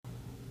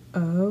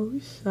Oh,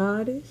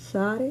 shawties.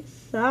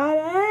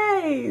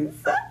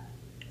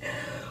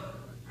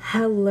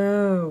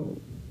 Hello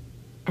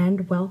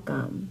and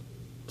welcome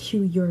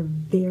to your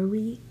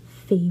very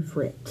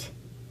favorite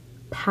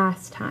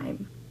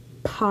pastime,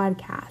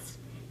 podcast,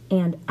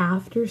 and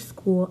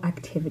after-school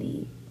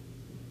activity.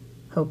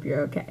 Hope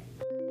you're okay.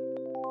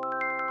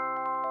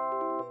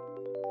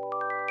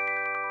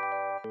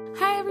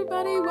 Hi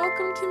everybody,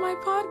 welcome to my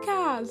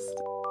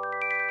podcast.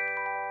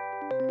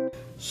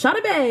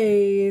 Shawty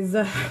bays.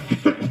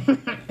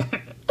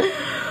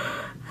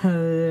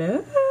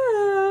 Hello.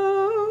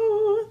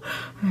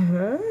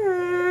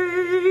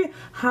 Hey.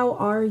 How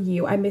are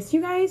you? I miss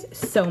you guys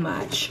so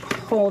much.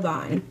 Hold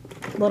on.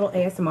 Little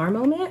ASMR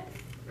moment.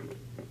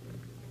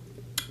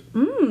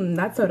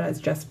 That soda is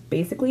just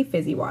basically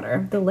fizzy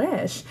water.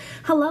 Delish.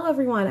 Hello,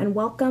 everyone, and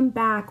welcome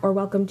back, or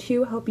welcome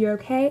to Hope You're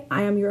Okay.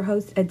 I am your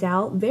host,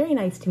 Adele. Very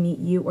nice to meet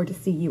you or to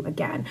see you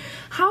again.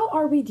 How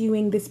are we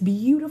doing this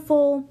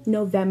beautiful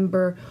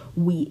November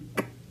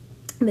week?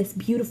 This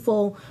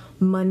beautiful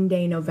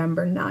Monday,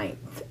 November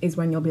 9th is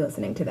when you'll be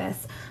listening to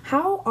this.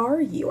 How are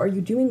you? Are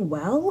you doing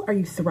well? Are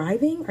you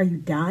thriving? Are you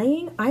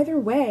dying? Either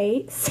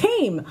way,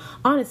 same,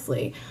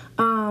 honestly.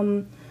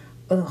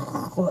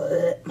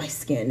 My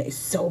skin is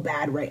so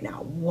bad right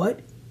now.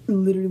 What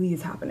literally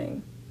is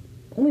happening?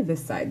 Only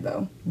this side,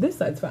 though. This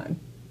side's fine.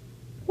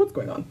 What's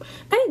going on?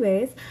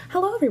 Anyways,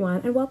 hello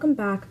everyone, and welcome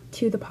back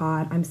to the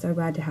pod. I'm so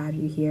glad to have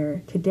you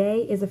here.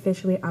 Today is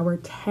officially our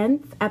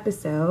 10th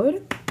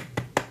episode.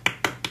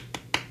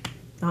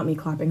 Not me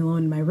clapping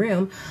alone in my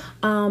room.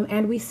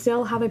 And we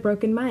still have a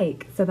broken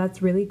mic, so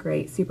that's really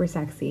great, super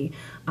sexy.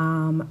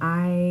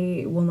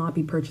 I will not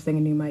be purchasing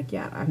a new mic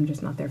yet. I'm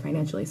just not there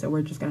financially, so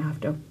we're just gonna have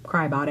to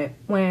cry about it.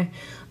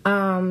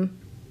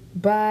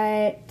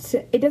 But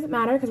it doesn't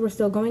matter because we're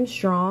still going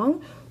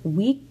strong.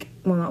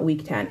 Not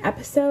week 10,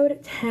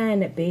 episode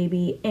 10,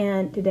 baby.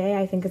 And today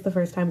I think is the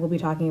first time we'll be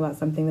talking about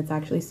something that's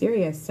actually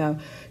serious. So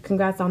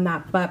congrats on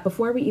that. But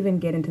before we even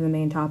get into the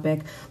main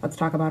topic, let's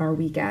talk about our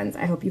weekends.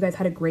 I hope you guys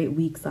had a great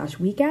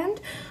week/weekend.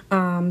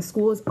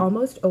 School is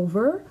almost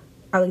over.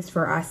 At least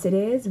for us it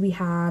is. We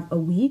have a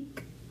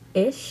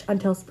week-ish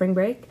until spring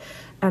break.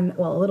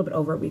 Well, a little bit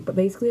over a week, but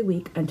basically a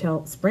week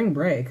until spring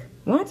break.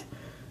 What?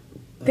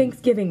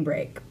 Thanksgiving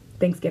break.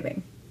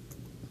 Thanksgiving.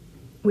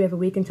 We have a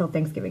week until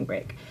Thanksgiving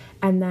break.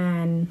 And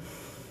then,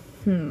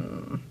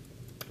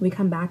 we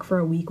come back for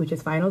a week, which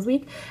is finals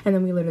week. And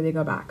then we literally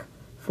go back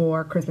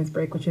for Christmas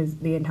break, which is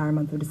the entire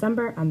month of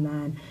December. And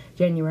then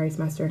January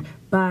semester.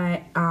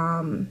 But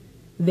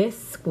this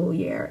school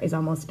year is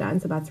almost done.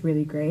 So that's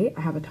really great.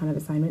 I have a ton of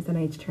assignments that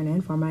I need to turn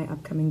in for my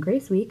upcoming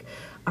Grace Week.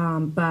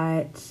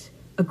 But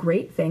a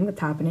great thing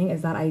that's happening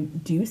is that I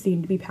do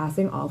seem to be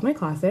passing all of my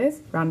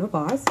classes. Round of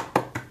applause.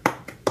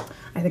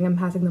 I think I'm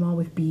passing them all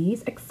with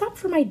B's, except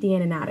for my D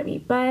and anatomy,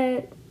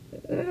 but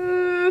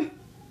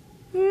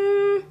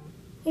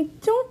I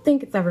don't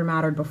think it's ever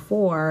mattered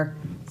before,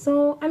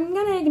 so I'm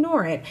gonna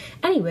ignore it.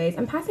 Anyways,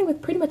 I'm passing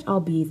with pretty much all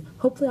B's.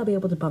 Hopefully I'll be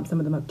able to bump some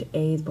of them up to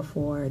A's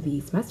before the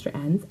semester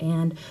ends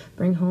and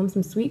bring home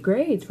some sweet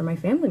grades for my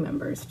family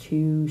members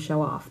to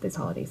show off this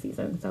holiday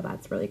season, so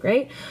that's really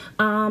great.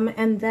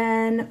 And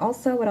then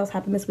also, what else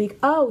happened this week?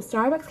 Oh,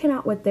 Starbucks came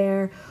out with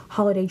their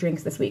holiday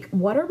drinks this week.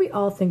 What are we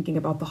all thinking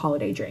about the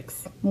holiday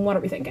drinks? What are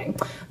we thinking?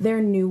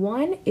 Their new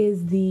one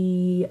is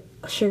the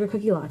sugar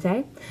cookie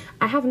latte.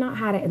 I have not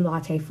had it in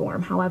latte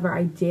form. However,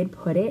 I did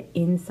put it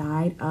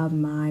inside of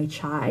my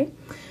chai.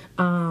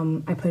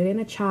 I put it in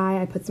a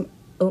chai. I put some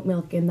oat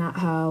milk in that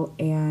hoe,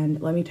 and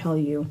let me tell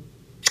you,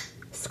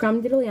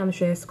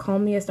 scrumdiddlyumptious. Call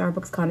me a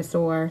Starbucks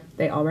connoisseur.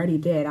 They already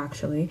did,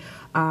 actually.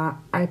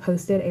 I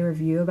posted a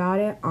review about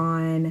it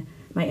on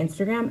my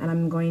Instagram, and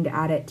I'm going to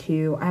add it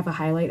to, I have a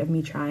highlight of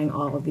me trying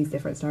all of these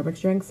different Starbucks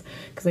drinks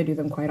because I do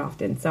them quite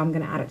often, so I'm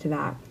going to add it to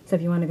that. So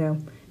if you want to go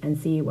and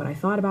see what I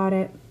thought about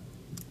it,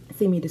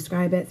 see me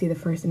describe it, see the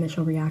first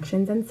initial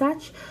reactions and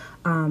such,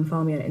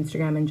 follow me on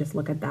Instagram and just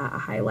look at that, a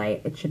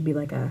highlight. It should be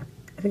like I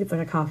think it's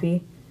like a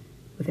coffee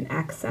with an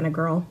X and a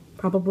girl,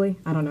 probably.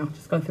 I don't know,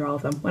 just go through all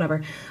of them,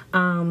 whatever.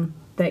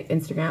 My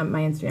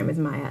Instagram is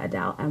Maya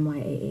Adele,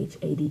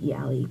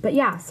 MYAHADELE. But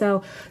yeah,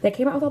 so they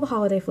came out with all the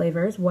holiday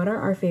flavors. What are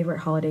our favorite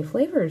holiday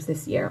flavors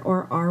this year?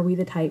 Or are we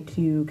the type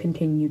to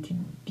continue to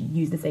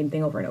use the same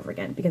thing over and over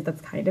again? Because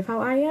that's kind of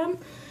how I am.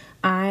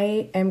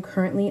 I am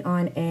currently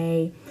on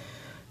a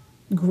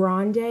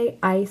grande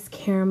ice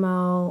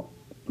caramel.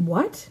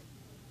 What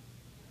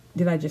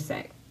did I just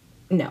say?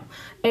 No.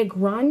 A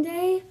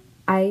grande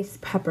ice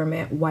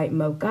peppermint white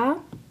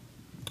mocha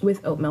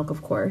with oat milk,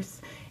 of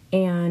course,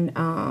 and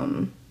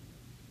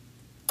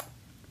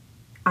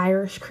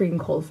Irish cream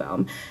cold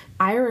foam.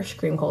 Irish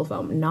cream cold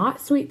foam, not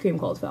sweet cream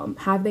cold foam.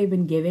 Have they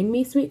been giving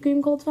me sweet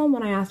cream cold foam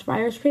when I asked for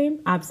Irish cream?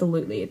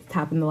 Absolutely. It's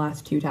happened the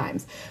last 2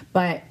 times.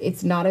 But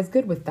it's not as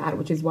good with that,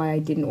 which is why I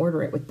didn't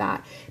order it with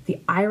that. The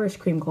Irish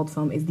cream cold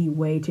foam is the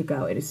way to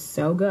go. It is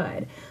so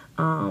good.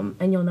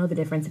 And you'll know the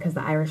difference because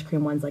the Irish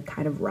cream one's like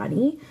kind of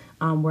runny,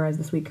 whereas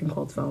the sweet cream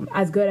cold foam,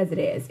 as good as it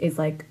is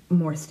like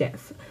more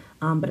stiff.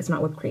 But it's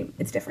not whipped cream.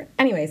 It's different.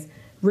 Anyways,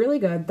 really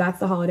good. That's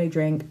the holiday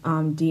drink.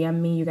 DM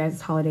me you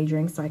guys' holiday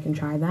drinks so I can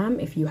try them.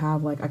 If you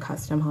have like a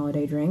custom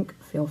holiday drink,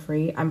 feel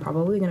free. I'm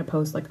probably going to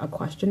post like a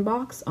question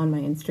box on my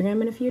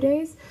Instagram in a few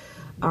days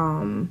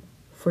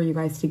for you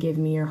guys to give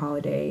me your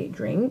holiday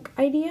drink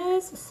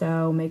ideas.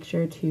 So make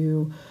sure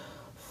to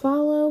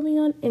follow me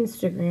on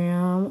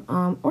Instagram,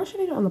 or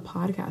should I do it on the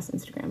podcast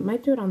Instagram?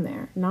 Might do it on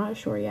there. Not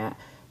sure yet,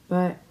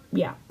 but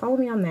yeah, follow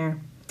me on there.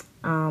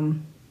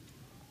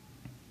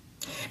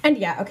 And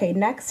yeah, okay,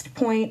 next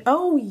point.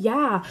 Oh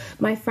yeah,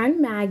 my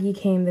friend Maggie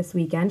came this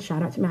weekend.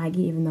 Shout out to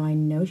Maggie, even though I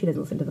know she doesn't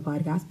listen to the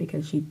podcast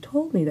because she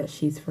told me that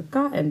she's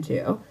forgotten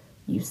to.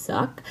 You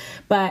suck.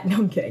 But no,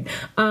 I'm kidding.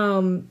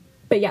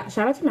 But yeah,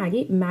 shout out to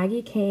Maggie.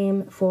 Maggie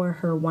came for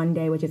her one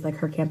day, which is like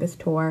her campus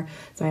tour.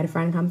 So I had a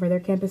friend come for their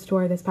campus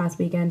tour this past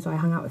weekend. So I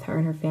hung out with her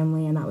and her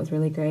family, and that was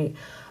really great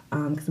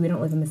because we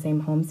don't live in the same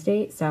home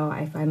state. So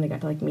I finally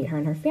got to like meet her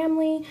and her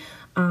family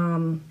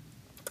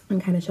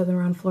and kind of show them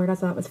around Florida.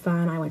 So that was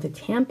fun. I went to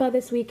Tampa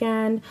this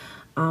weekend.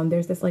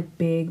 There's this like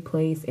big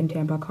place in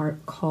Tampa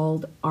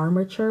called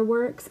Armature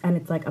Works, and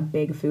it's like a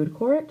big food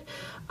court.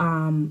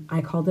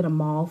 I called it a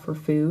mall for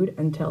food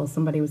until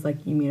somebody was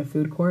like, "You mean a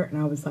food court?"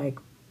 And I was like,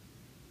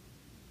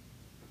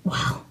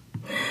 wow,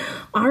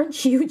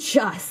 aren't you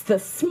just the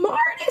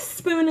smartest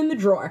spoon in the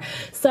drawer?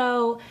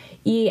 So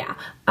yeah,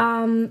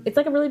 it's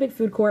like a really big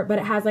food court, but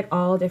it has like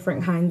all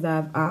different kinds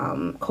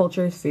of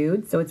cultures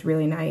food. So it's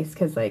really nice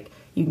because like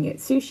you can get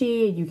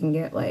sushi, you can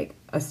get like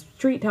a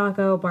street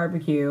taco,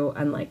 barbecue,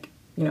 and like,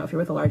 you know, if you're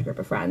with a large group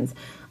of friends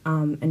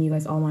and you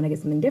guys all want to get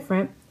something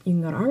different, you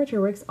can go to Armature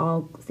Works,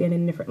 all stand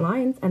in different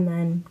lines, and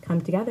then come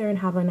together and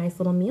have a nice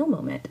little meal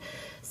moment.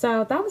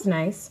 So that was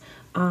nice,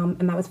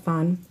 and that was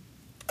fun.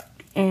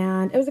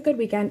 And it was a good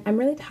weekend. I'm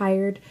really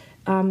tired.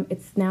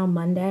 It's now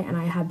Monday, and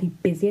I had the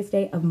busiest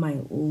day of my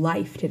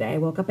life today. I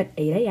woke up at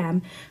 8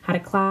 a.m., had a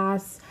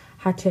class,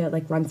 had to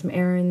like run some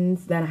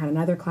errands, then I had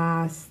another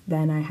class,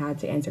 then I had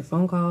to answer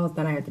phone calls,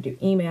 then I had to do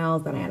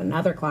emails, then I had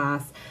another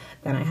class,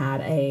 then I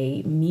had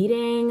a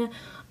meeting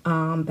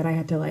that I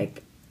had to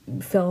like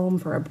film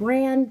for a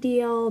brand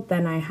deal,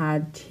 then I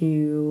had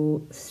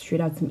to shoot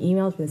out some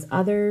emails for this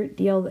other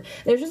deal.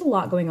 There's just a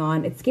lot going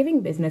on. It's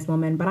giving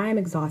businesswoman, but I am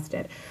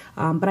exhausted.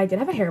 But I did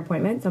have a hair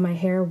appointment, so my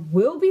hair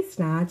will be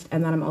snatched,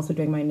 and then I'm also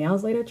doing my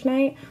nails later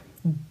tonight.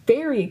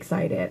 Very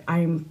excited.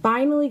 I'm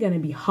finally going to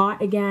be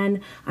hot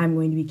again. I'm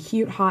going to be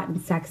cute, hot, and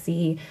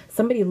sexy.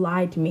 Somebody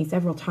lied to me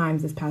several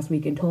times this past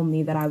week and told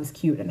me that I was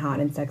cute and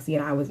hot and sexy,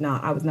 and I was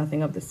not. I was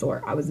nothing of the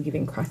sort. I was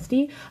giving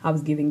crusty. I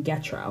was giving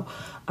ghetto.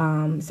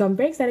 So I'm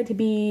very excited to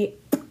be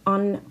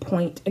on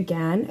point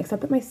again,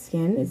 except that my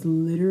skin is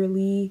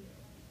literally...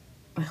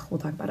 we'll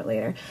talk about it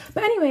later.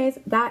 But anyways,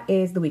 that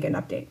is the weekend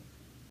update.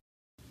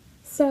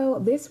 So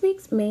this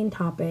week's main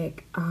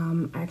topic,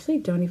 I actually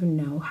don't even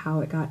know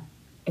how it got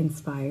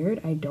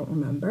inspired. I don't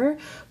remember,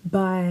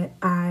 but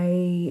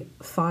I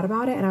thought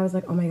about it and I was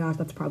like, oh my gosh,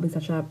 that's probably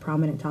such a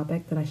prominent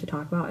topic that I should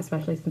talk about,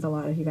 especially since a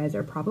lot of you guys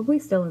are probably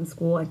still in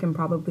school and can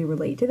probably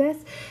relate to this.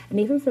 And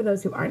even for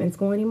those who aren't in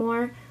school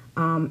anymore,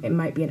 it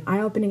might be an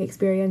eye-opening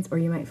experience, or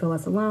you might feel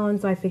less alone.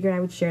 So I figured I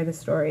would share this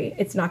story.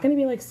 It's not going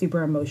to be like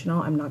super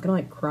emotional. I'm not going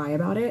to like cry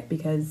about it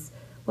because,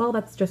 well,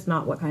 that's just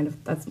not the kind of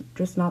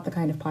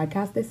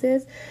podcast this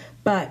is.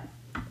 But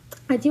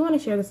I do want to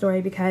share the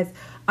story because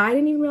I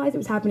didn't even realize it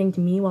was happening to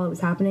me while it was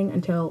happening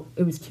until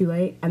it was too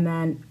late. And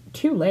then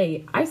too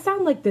late, I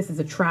sound like this is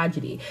a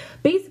tragedy.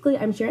 Basically,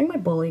 I'm sharing my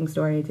bullying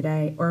story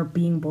today, or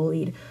being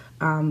bullied,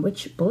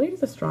 which bullied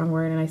is a strong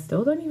word, and I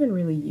still don't even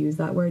really use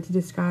that word to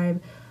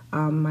describe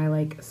my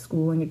like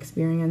schooling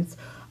experience.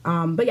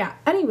 But yeah,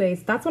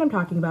 anyways, that's what I'm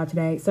talking about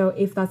today. So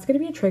if that's going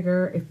to be a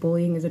trigger, if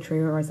bullying is a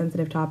trigger or a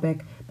sensitive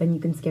topic, then you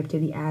can skip to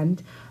the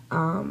end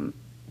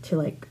to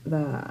like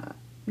the,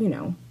 you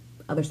know,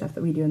 other stuff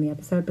that we do in the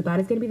episode. But that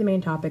is going to be the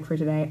main topic for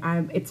today.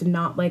 It's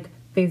not like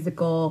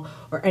physical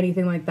or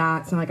anything like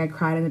that. It's not like I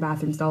cried in the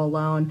bathroom stall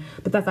alone.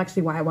 But that's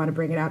actually why I want to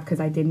bring it up, because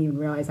I didn't even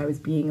realize I was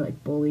being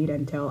like bullied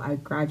until I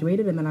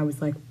graduated. And then I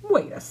was like,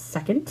 wait a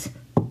second.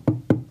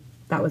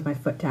 That was my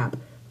foot tap.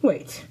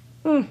 Wait.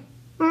 That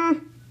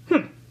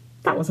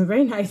wasn't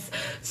very nice.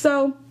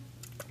 So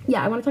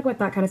yeah, I want to talk about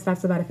that kind of stuff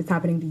so that if it's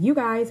happening to you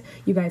guys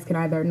can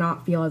either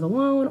not feel as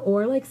alone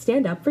or like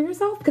stand up for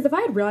yourself. Because if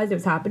I had realized it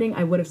was happening,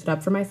 I would have stood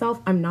up for myself.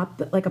 I'm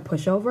not like a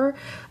pushover,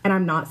 and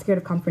I'm not scared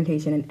of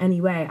confrontation in any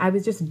way. I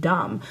was just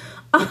dumb,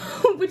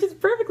 which is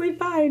perfectly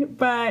fine.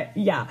 But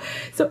yeah.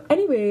 So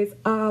anyways,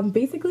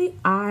 basically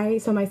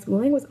so my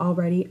schooling was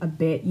already a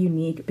bit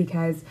unique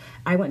because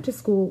I went to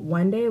school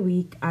one day a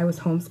week. I was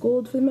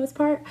homeschooled for the most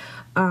part.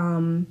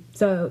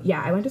 So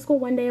yeah, I went to school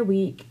one day a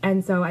week,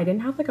 and so I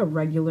didn't have like a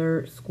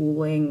regular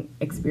schooling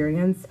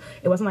experience.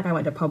 It wasn't like I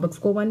went to public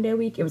school one day a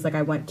week. It was like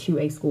I went to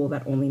a school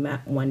that only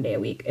met one day a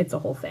week. It's a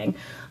whole thing.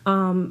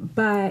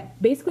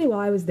 But basically while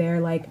I was there,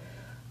 like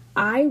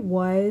I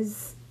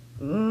was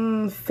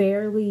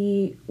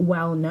fairly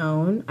well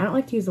known. I don't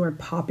like to use the word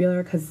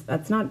popular because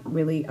that's not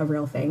really a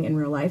real thing in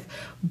real life,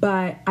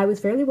 but I was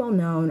fairly well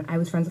known. I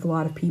was friends with a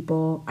lot of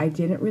people. I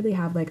didn't really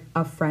have like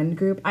a friend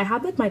group. I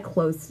had like my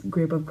close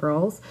group of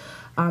girls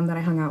that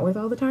I hung out with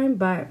all the time,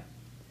 but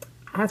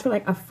as for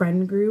like a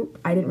friend group,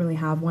 I didn't really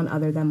have one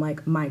other than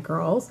like my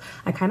girls.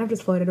 I kind of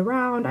just floated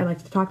around. I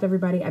like to talk to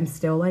everybody. I'm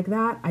still like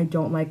that. I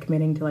don't like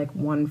committing to like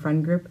one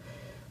friend group,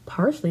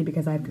 partially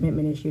because I have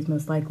commitment issues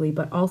most likely,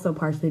 but also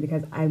partially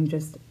because I'm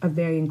just a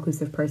very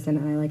inclusive person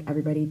and I like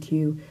everybody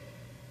to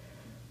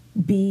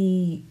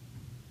be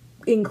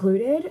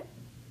included.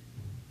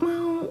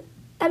 Well,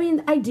 I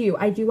mean, I do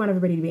want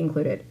everybody to be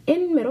included.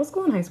 In middle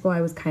school and high school, I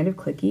was kind of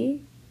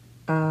cliquey,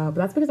 but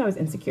that's because I was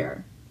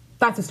insecure.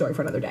 That's a story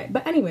for another day.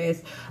 But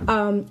anyways,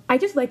 I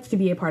just liked to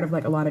be a part of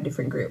like a lot of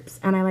different groups,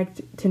 and I liked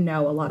to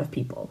know a lot of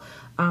people.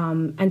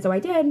 And so I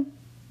did.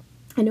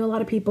 I knew a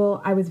lot of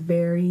people. I was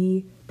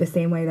very the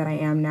same way that I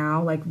am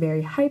now, like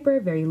very hyper,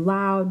 very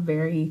loud,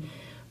 very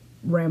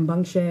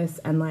rambunctious,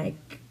 and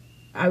like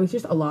I was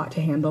just a lot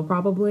to handle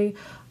probably.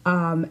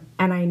 And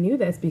I knew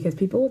this because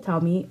people would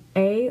tell me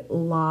a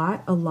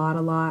lot.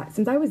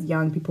 Since I was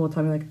young, people would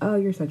tell me like, oh,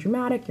 you're so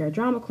dramatic, you're a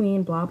drama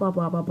queen, blah, blah,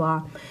 blah, blah,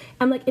 blah.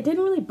 And like, it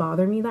didn't really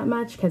bother me that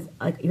much because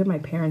like even my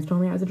parents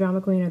told me I was a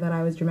drama queen or that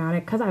I was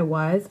dramatic, because I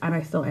was, and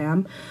I still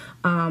am.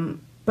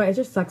 But it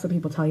just sucks when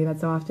people tell you that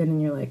so often and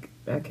you're like,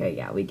 okay,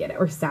 yeah, we get it.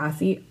 Or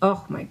sassy.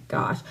 Oh my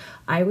gosh.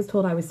 I was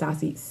told I was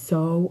sassy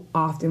so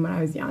often when I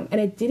was young.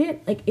 And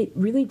it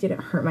really didn't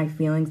hurt my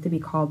feelings to be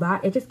called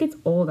that. It just gets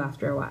old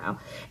after a while.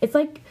 It's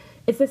like,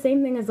 it's the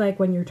same thing as like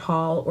when you're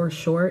tall or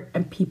short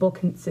and people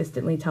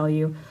consistently tell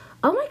you,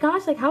 oh my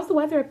gosh, like how's the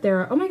weather up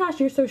there? Oh my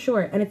gosh, you're so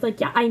short. And it's like,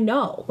 yeah, I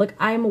know, like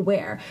I'm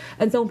aware.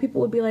 And so when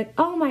people would be like,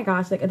 oh my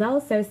gosh, like Adele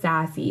is so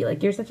sassy,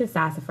 like you're such a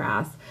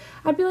sassafras,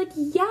 I'd be like,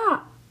 yeah,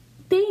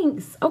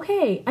 thanks.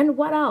 Okay. And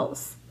what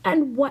else?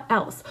 And what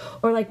else?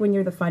 Or like when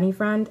you're the funny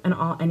friend and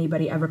all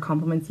anybody ever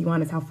compliments you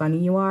on is how funny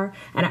you are.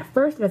 And at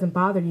first it doesn't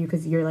bother you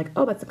because you're like,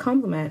 oh, that's a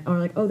compliment. Or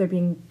like, oh, they're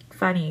being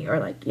funny. Or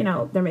like, you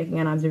know, they're making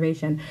an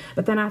observation.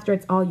 But then after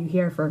it's all you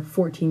hear for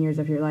 14 years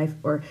of your life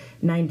or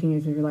 19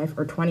 years of your life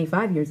or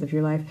 25 years of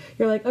your life,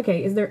 you're like,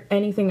 okay, is there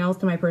anything else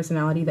to my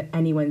personality that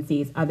anyone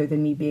sees other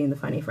than me being the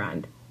funny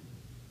friend?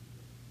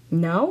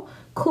 No?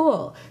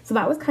 Cool. So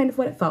that was kind of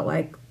what it felt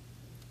like.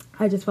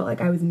 I just felt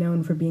like I was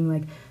known for being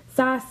like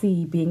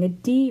sassy, being a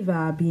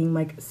diva, being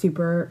like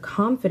super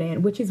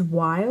confident, which is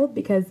wild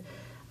because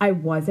I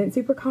wasn't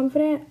super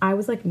confident. I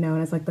was like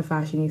known as like the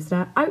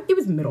fashionista. It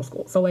was middle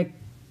school, so like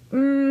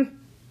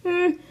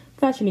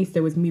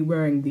fashionista was me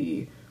wearing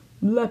the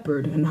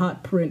leopard and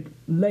hot print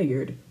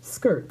layered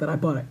skirt that I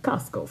bought at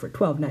Costco for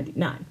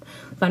 $12.99.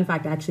 Fun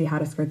fact, I actually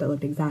had a skirt that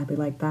looked exactly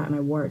like that, and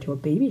I wore it to a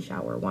baby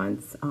shower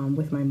once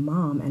with my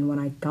mom. And when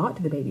I got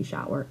to the baby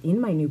shower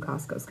in my new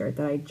Costco skirt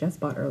that I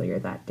just bought earlier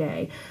that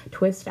day,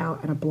 twist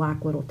out and a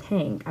black little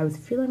tank, I was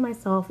feeling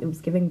myself. It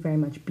was giving very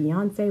much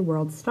Beyonce,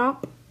 world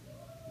stop,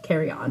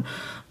 carry on.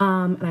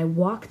 And I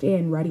walked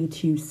in ready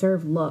to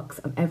serve looks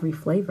of every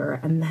flavor,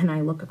 and then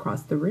I look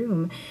across the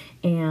room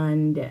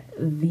and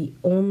the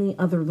only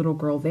other little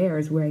girl there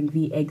is wearing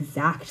the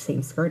exact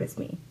same skirt as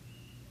me.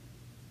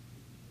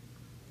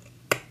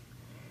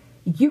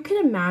 You can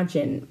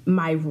imagine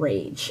my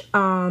rage.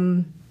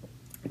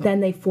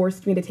 Then they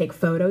forced me to take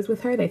photos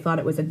with her. They thought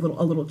it was a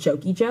little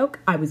jokey joke.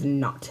 I was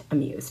not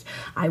amused.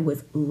 I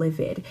was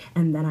livid.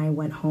 And then I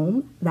went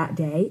home that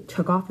day,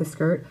 took off the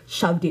skirt,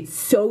 shoved it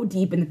so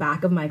deep in the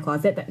back of my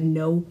closet that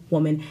no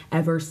woman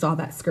ever saw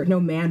that skirt.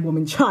 No man,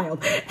 woman,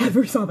 child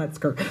ever saw that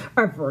skirt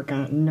ever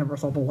again. It never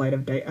saw the light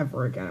of day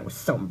ever again. It was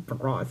so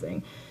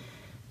embarrassing.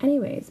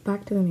 Anyways,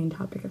 back to the main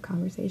topic of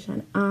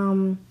conversation.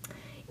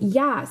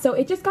 Yeah, so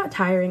it just got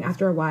tiring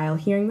after a while,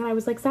 hearing that I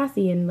was like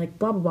sassy and like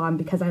blah, blah, blah. And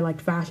because I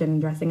liked fashion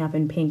and dressing up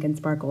in pink and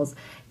sparkles,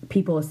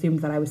 people assumed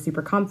that I was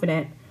super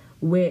confident,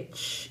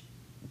 which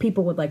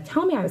people would like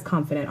tell me I was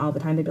confident all the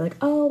time. They'd be like,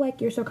 oh,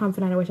 like you're so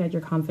confident. I wish I had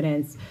your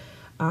confidence.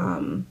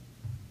 And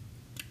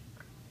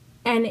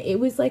it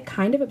was like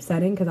kind of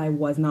upsetting because I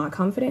was not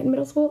confident in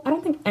middle school. I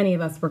don't think any of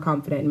us were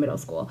confident in middle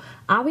school.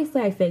 Obviously,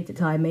 I faked it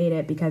till I made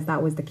it because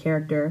that was the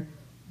character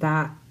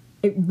that...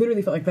 It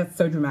literally felt like, that's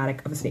so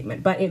dramatic of a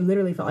statement, but it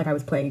literally felt like I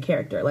was playing a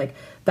character. Like,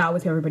 that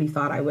was who everybody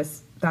thought I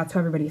was. That's who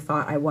everybody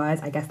thought I was.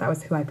 I guess that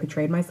was who I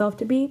portrayed myself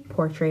to be.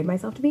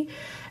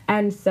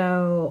 And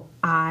so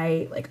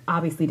I, like,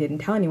 obviously didn't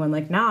tell anyone,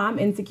 like, nah, I'm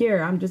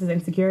insecure. I'm just as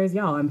insecure as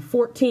y'all. I'm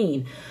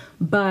 14.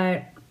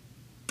 But,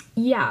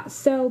 yeah,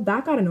 so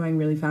that got annoying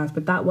really fast,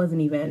 but that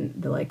wasn't even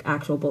the, like,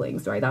 actual bullying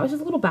story. That was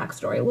just a little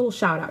backstory, a little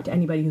shout out to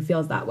anybody who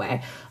feels that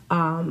way.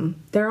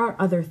 There are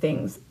other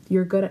things.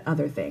 You're good at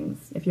other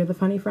things. If you're the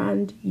funny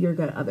friend, you're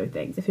good at other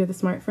things. If you're the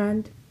smart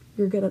friend,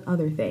 you're good at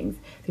other things.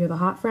 If you're the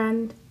hot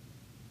friend,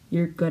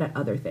 you're good at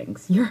other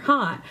things. You're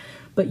hot,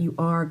 but you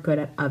are good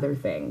at other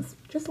things.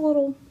 Just a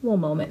little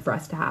moment for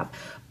us to have.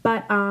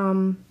 But,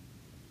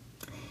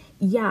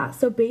 yeah,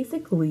 so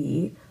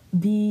basically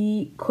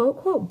the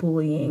quote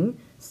bullying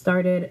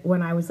started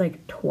when I was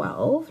like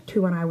 12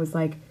 to when I was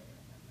like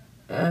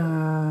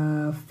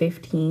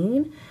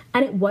 15,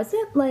 and it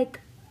wasn't like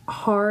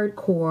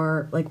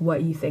hardcore like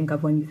what you think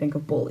of when you think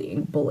of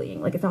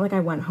bullying. Like, it's not like I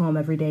went home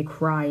every day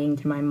crying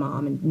to my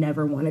mom and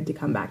never wanted to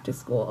come back to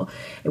school.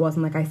 It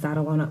wasn't like I sat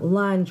alone at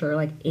lunch or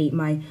like ate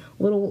my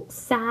little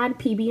sad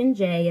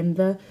PB&J in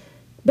the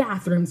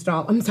bathroom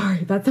stall. I'm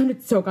sorry, that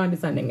sounded so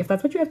condescending. If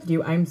that's what you have to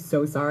do, I'm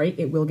so sorry.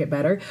 It will get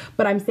better.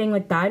 But I'm saying,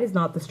 like, that is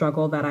not the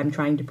struggle that I'm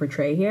trying to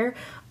portray here,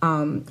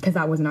 because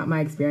that was not my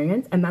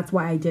experience, and that's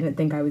why I didn't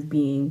think I was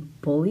being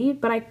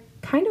bullied, but I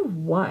kind of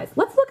was.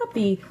 Let's look up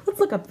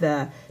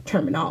the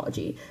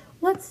terminology.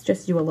 Let's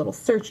just do a little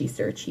search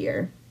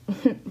here.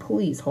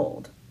 Please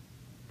hold.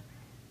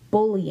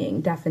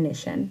 Bullying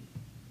definition.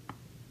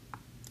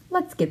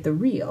 Let's get the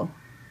real.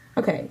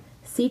 Okay,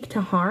 seek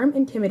to harm,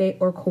 intimidate,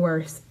 or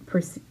coerce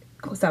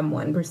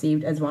someone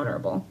perceived as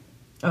vulnerable.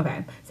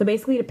 Okay, so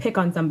basically to pick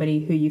on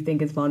somebody who you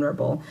think is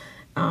vulnerable,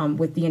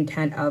 with the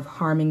intent of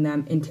harming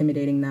them,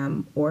 intimidating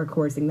them, or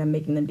coercing them,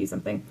 making them do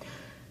something.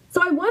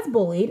 So I was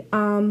bullied,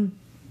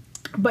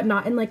 but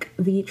not in like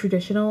the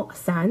traditional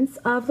sense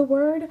of the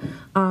word.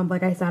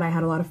 Like I said, I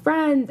had a lot of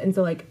friends, and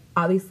so like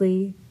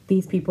obviously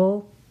these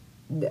people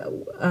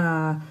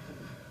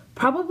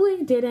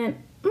probably didn't,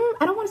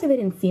 I don't want to say they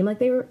didn't seem like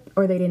they were,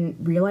 or they didn't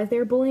realize they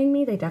were bullying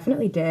me. They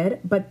definitely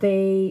did, but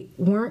they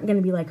weren't going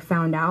to be like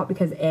found out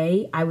because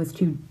A, I was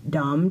too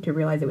dumb to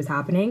realize it was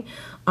happening,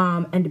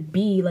 and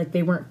B, like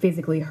they weren't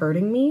physically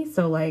hurting me,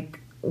 so like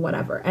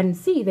whatever. And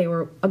C, they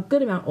were a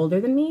good amount older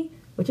than me,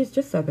 which is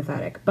just so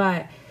pathetic.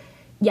 But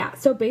yeah,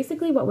 so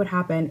basically what would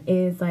happen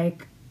is,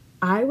 like,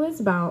 I was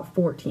about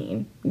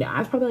 14. Yeah, I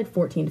was probably, like,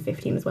 14 to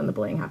 15 is when the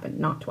bullying happened,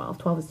 not 12.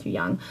 12 is too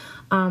young.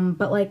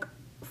 But, like,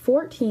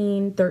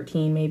 14,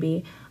 13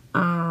 maybe,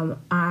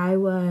 I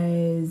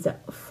was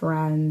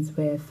friends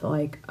with,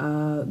 like,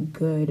 a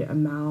good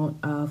amount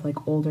of,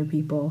 like, older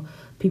people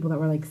that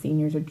were, like,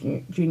 seniors or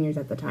juniors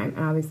at the time.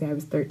 And obviously I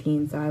was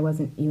 13, so I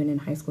wasn't even in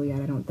high school yet,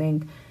 I don't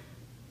think.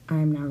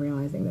 I'm now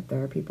realizing that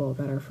there are people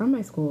that are from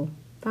my school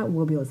that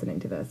will be listening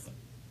to this.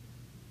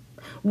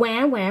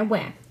 Wham.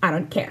 I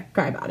don't care.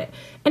 Cry about it.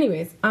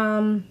 Anyways,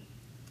 and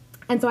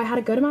so I had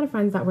a good amount of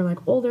friends that were, like,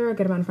 older, a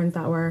good amount of friends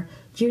that were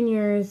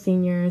juniors,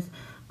 seniors,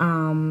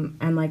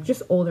 and, like,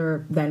 just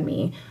older than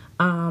me.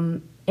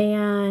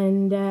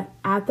 And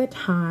at the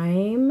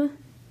time,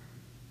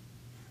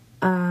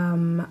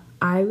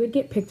 I would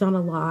get picked on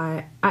a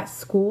lot at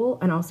school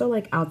and also,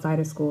 like,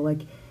 outside of school,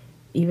 like,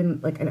 even,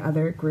 like, in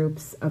other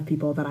groups of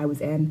people that I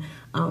was in,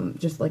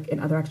 just, like,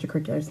 in other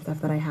extracurriculars and stuff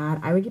that I had,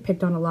 I would get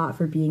picked on a lot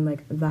for being,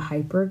 like, the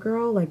hyper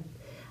girl. Like,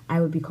 I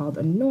would be called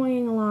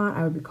annoying a lot.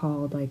 I would be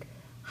called, like,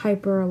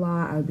 hyper a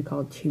lot. I would be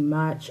called too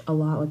much a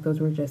lot. Like, those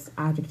were just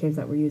adjectives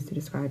that were used to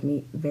describe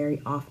me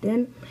very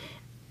often.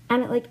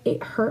 And,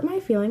 it hurt my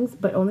feelings,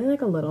 but only,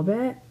 like, a little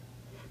bit.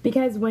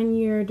 Because when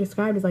you're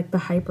described as, like, the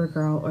hyper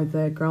girl or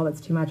the girl that's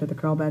too much or the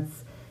girl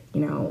that's,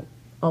 you know,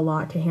 a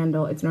lot to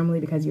handle, it's normally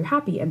because you're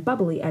happy and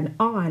bubbly and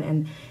on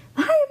and,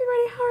 hi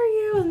everybody, how are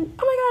you? And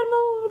oh my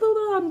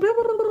god, blah,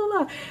 blah, blah, blah,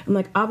 blah. And,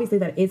 like, obviously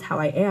that is how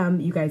I am.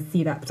 You guys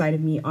see that side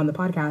of me on the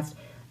podcast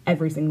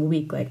every single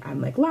week. Like,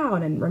 I'm, like,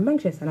 loud and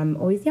rambunctious and I'm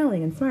always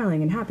yelling and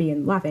smiling and happy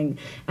and laughing,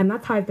 and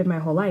that's how I've been my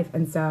whole life.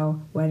 And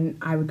so when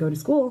I would go to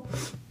school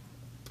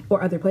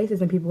or other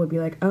places and people would be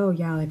like, oh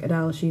yeah, like,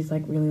 Adele, she's,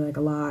 like, really, like,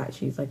 a lot,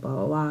 she's, like, blah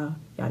blah blah,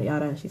 yada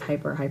yada, she's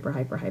hyper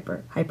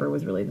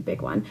was really the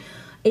big one.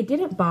 It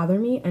didn't bother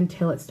me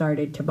until it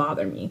started to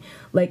bother me.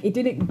 Like, it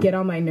didn't get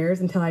on my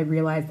nerves until I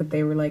realized that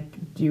they were,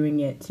 like,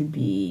 doing it to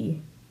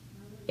be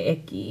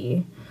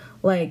icky.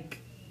 Like,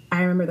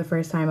 I remember the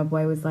first time a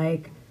boy was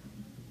like,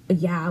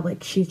 yeah, like,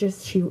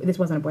 this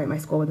wasn't a boy at my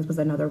school, but this was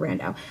another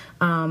rando.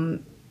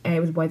 And it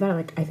was a boy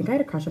that I think I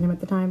had a crush on him at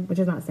the time, which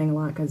is not saying a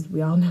lot because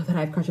we all know that I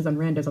have crushes on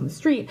randos on the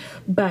street.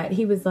 But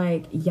he was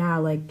like, yeah,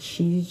 like,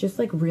 she's just,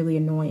 like, really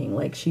annoying.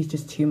 Like, she's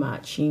just too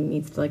much. She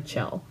needs to, like,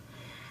 chill.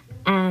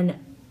 And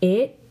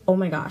oh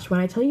my gosh, when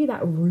I tell you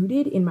that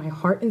rooted in my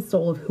heart and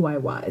soul of who I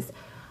was,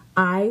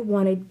 I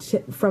wanted to,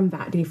 from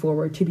that day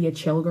forward, to be a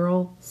chill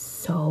girl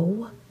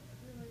so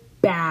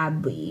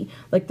badly.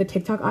 Like, the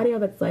TikTok audio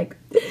that's like,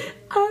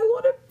 I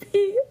want to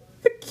be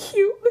the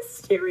cute,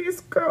 mysterious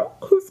girl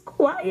who's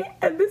quiet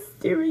and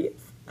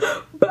mysterious,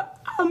 but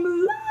I'm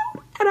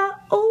loud and I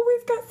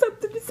always got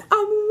something to say.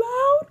 I'm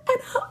loud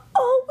and I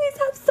always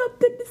have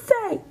something to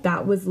say.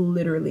 That was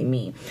literally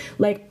me.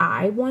 Like,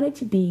 I wanted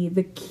to be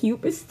the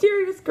cute,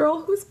 mysterious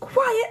girl who's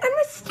quiet and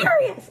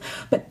mysterious.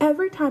 But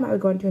every time I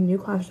would go into a new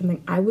class or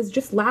something, I was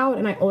just loud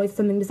and I always had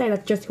something to say.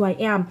 That's just who I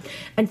am.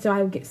 And so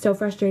I would get so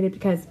frustrated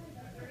because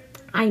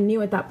I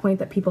knew at that point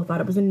that people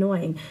thought it was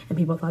annoying and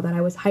people thought that I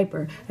was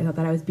hyper. They thought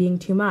that I was being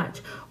too much,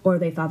 or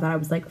they thought that I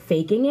was, like,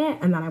 faking it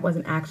and that I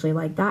wasn't actually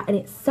like that. And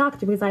it sucked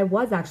because I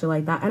was actually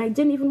like that and I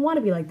didn't even want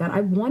to be like that.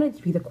 I wanted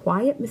to be the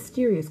quiet,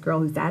 mysterious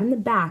girl who sat in the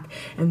back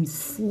and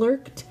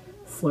slurked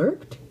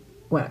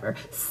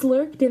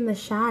in the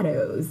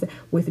shadows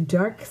with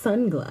dark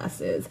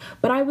sunglasses.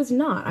 But I was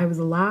not. I was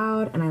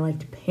loud and I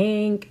liked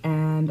pink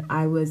and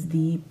I was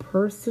the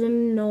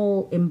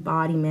personal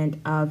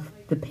embodiment of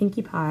the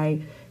Pinkie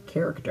Pie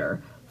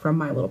character from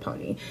My Little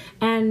Pony.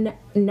 And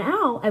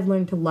now I've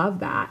learned to love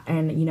that.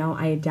 And, you know,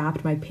 I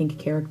adapt my pink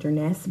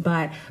characterness.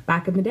 But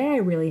back in the day, I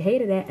really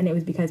hated it. And it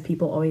was because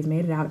people always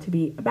made it out to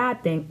be a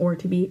bad thing or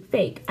to be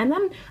fake. And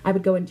then I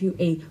would go into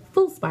a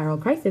full spiral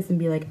crisis and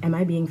be like, am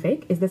I being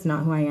fake? Is this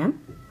not who I am?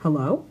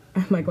 Hello?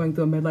 Am I going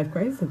through a midlife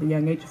crisis at the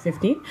young age of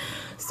 15?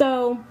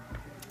 So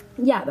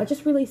yeah, that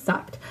just really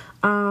sucked.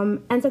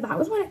 And so that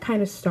was when it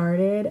kind of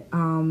started,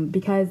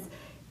 because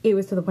it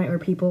was to the point where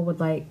people would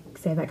like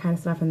say that kind of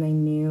stuff and they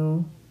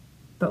knew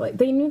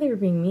they were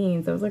being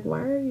mean. So I was like,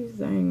 why are you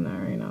saying that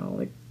right now?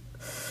 Like,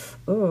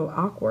 oh,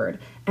 awkward.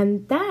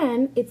 And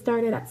then it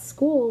started at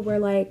school where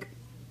like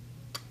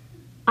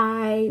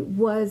I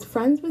was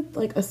friends with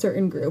like a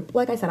certain group.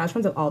 Like I said, I was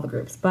friends with all the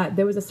groups, but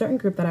there was a certain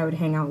group that I would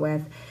hang out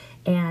with.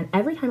 And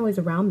every time I was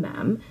around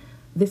them,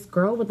 this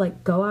girl would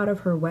like go out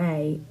of her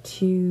way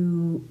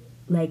to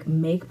like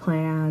make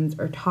plans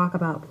or talk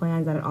about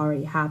plans that had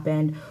already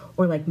happened,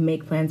 or like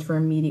make plans for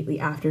immediately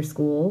after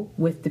school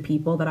with the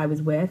people that I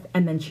was with,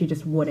 and then she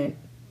just wouldn't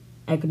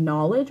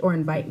acknowledge or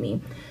invite me.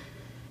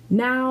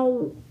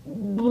 Now,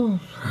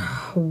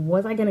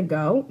 was I gonna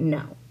go?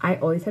 No. I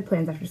always had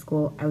plans after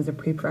school. I was a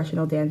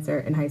pre-professional dancer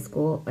in high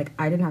school. Like,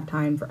 I didn't have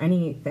time for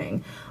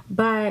anything.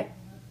 But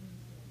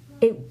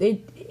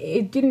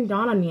it didn't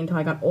dawn on me until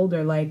I got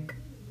older, like,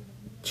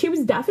 she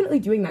was definitely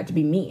doing that to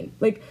be mean.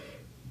 Like,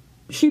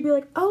 she'd be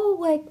like, oh,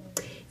 like,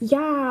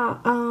 yeah,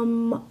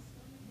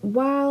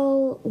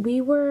 while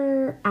we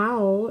were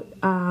out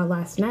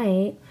last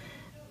night,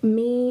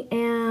 me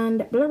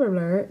and blah, blah,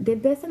 blah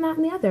did this and that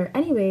and the other.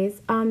 Anyways,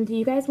 do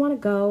you guys want to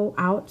go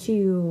out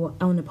to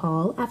El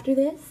Nepal after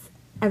this?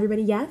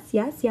 Everybody, yes,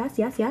 yes, yes,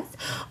 yes, yes.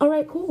 All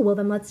right, cool. Well,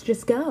 then let's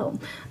just go.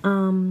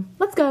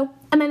 Let's go.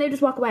 And then they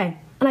just walk away.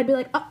 And I'd be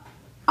like,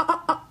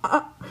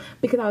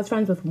 because I was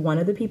friends with one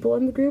of the people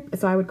in the group.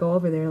 So I would go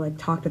over there, like,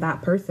 talk to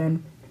that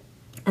person.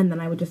 And then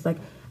I would just, like,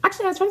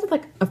 actually, I was friends with,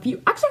 like, a few.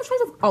 Actually, I was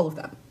friends with all of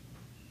them.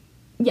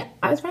 Yeah,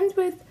 I was friends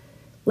with,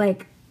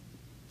 like,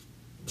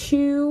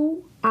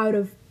 2 out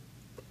of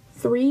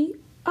 3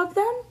 of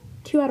them.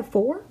 2 out of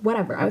 4,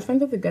 whatever. I was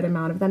friends with a good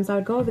amount of them, so I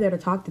would go over there to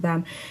talk to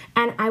them,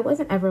 and I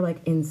wasn't ever, like,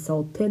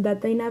 insulted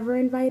that they never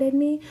invited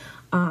me,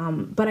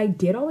 but I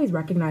did always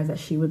recognize that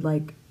she would,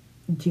 like,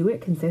 do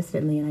it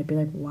consistently, and I'd be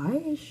like, why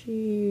is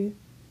she,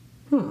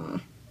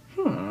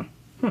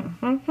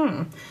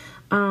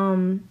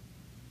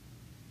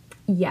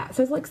 yeah,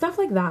 so it's, like, stuff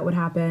like that would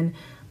happen,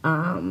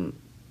 and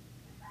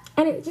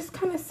it just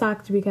kind of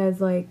sucked because,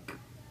 like,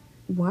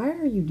 why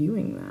are you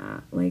doing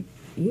that? Like,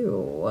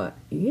 ew.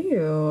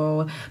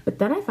 But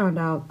then I found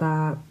out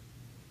that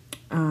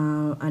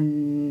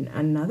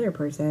another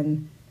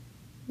person,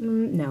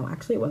 no,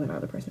 actually it wasn't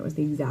another person, it was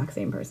the exact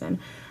same person,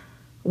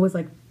 was,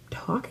 like,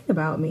 talking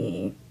about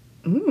me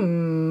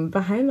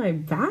behind my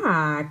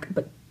back.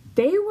 But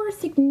they were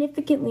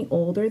significantly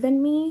older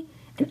than me,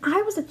 and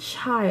I was a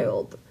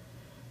child.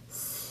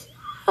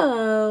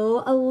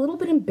 So, a little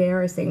bit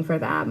embarrassing for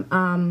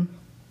them.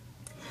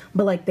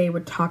 But, like, they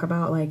would talk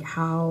about, like,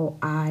 how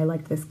I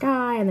liked this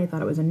guy, and they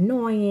thought it was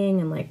annoying,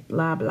 and, like,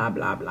 blah, blah,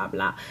 blah, blah,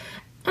 blah.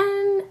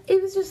 And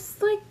it was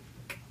just, like,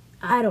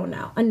 I don't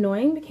know.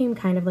 Annoying became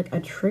kind of, like,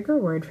 a trigger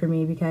word for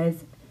me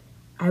because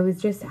I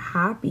was just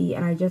happy,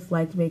 and I just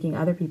liked making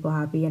other people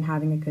happy and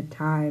having a good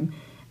time.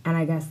 And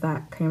I guess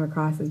that came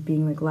across as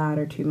being, like, loud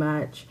or too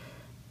much.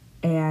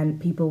 And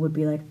people would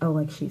be like, oh,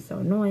 like, she's so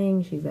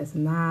annoying, she's this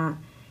and that.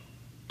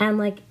 And,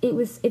 like,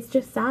 it's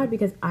just sad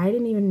because I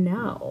didn't even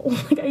know.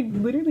 Like, I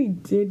literally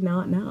did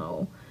not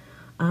know.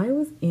 I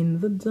was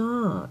in the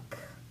dark.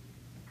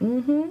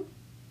 And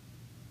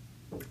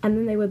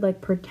then they would,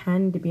 like,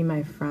 pretend to be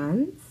my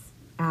friends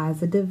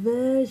as a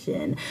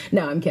diversion.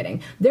 No, I'm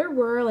kidding. There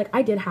were, like,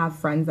 I did have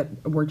friends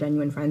that were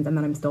genuine friends and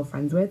that I'm still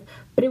friends with.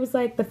 But it was,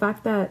 like, the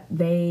fact that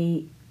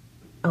they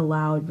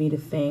allowed me to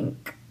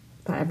think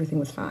that everything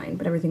was fine.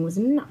 But everything was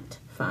not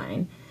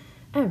fine.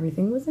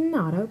 Everything was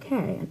not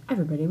okay, and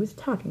everybody was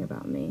talking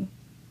about me.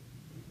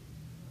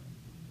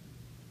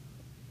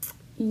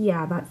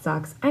 Yeah, that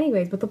sucks.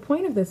 Anyways, but the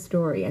point of this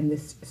story and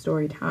this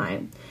story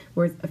time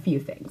was a few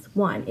things.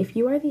 One, if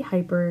you are the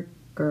hyper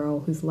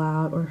girl who's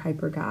loud, or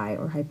hyper guy,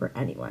 or hyper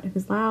anyone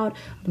who's loud,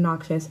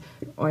 obnoxious,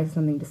 always has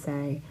something to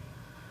say,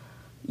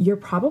 you're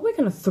probably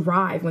going to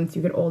thrive once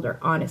you get older,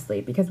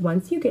 honestly, because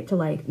once you get to,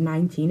 like,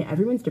 19,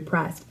 everyone's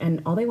depressed, and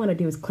all they want to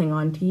do is cling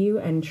on to you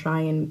and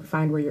try and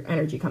find where your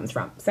energy comes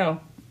from. So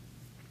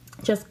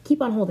just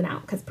keep on holding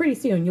out, because pretty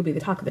soon you'll be the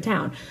talk of the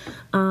town.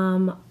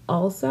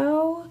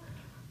 Also,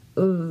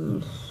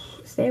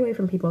 stay away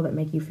from people that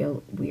make you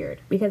feel weird,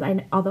 because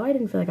although I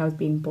didn't feel like I was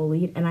being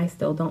bullied, and I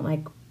still don't,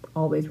 like,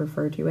 always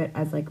refer to it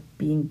as, like,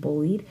 being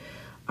bullied,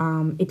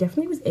 it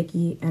definitely was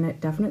icky, and it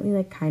definitely,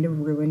 like, kind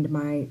of ruined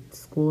my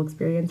school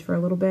experience for a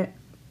little bit.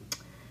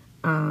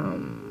 I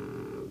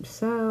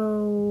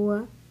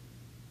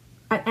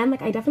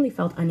definitely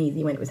felt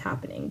uneasy when it was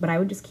happening, but I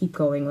would just keep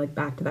going, like,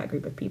 back to that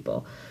group of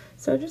people.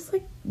 So just,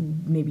 like,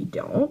 maybe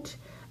don't.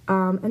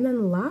 And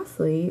then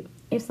lastly,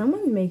 if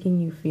someone's making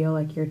you feel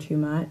like you're too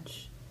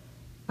much,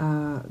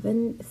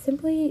 then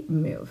simply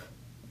move.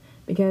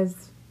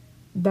 because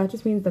that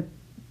just means that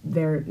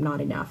they're not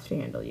enough to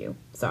handle you.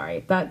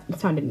 Sorry, that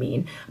sounded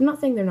mean. I'm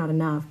not saying they're not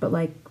enough, but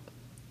like,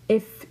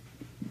 if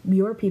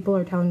your people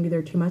are telling you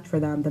they're too much for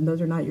them, then those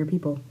are not your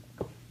people.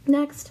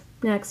 Next.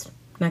 Because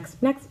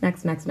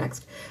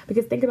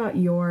think about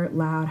your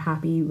loud,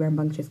 happy,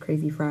 rambunctious,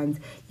 crazy friends.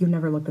 You've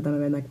never looked at them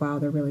and been like, wow,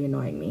 they're really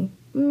annoying me.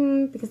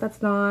 Because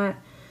it's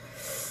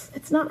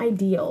not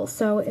ideal.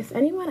 So if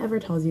anyone ever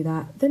tells you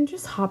that, then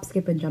just hop,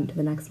 skip, and jump to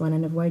the next one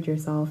and avoid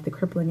yourself the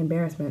crippling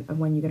embarrassment of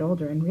when you get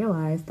older and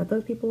realize that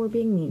those people were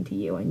being mean to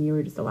you and you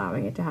were just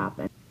allowing it to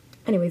happen.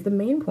 Anyways, the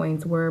main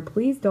points were,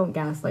 please don't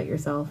gaslight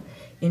yourself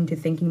into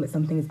thinking that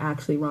something is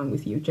actually wrong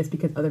with you just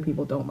because other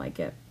people don't like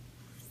it.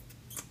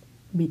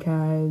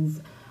 Because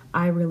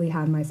I really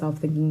had myself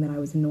thinking that I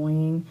was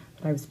annoying,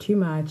 that I was too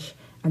much,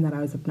 and that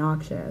I was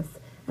obnoxious.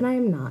 And I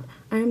am not.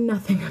 I am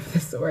nothing of the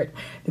sort.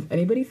 If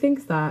anybody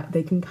thinks that,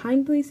 they can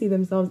kindly see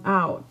themselves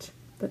out.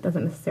 That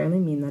doesn't necessarily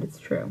mean that it's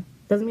true.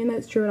 Doesn't mean that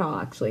it's true at all,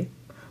 actually.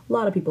 A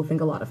lot of people think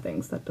a lot of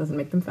things. That doesn't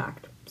make them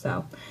fact.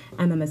 So,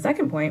 and then the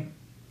second point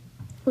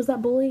was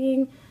that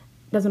bullying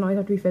doesn't always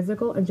have to be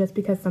physical, and just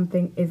because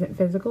something isn't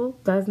physical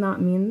does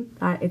not mean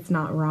that it's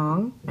not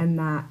wrong and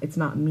that it's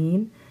not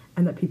mean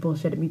and that people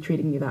shouldn't be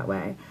treating you that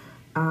way.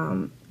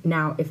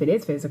 Now, if it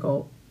is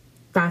physical,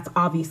 that's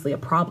obviously a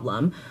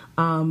problem,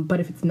 but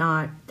if it's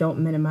not, don't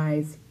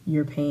minimize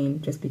your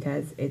pain just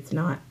because it's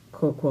not,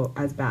 quote, quote,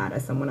 as bad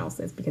as someone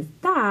else's, because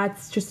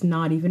that's just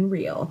not even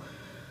real.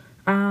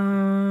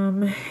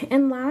 And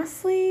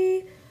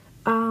lastly,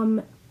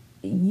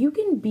 you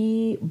can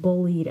be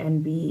bullied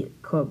and be,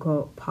 quote,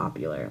 quote,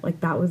 popular. Like,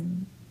 that was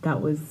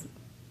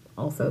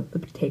also the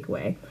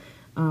takeaway,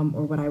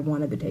 or what I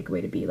wanted the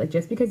takeaway to be. Like,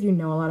 just because you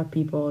know a lot of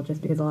people,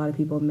 just because a lot of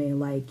people may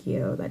like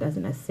you, that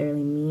doesn't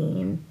necessarily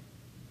mean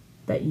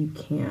that you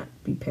can't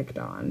be picked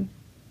on,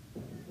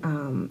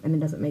 and it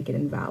doesn't make it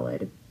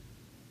invalid.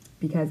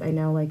 Because I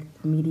know, like,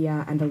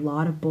 media and a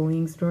lot of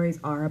bullying stories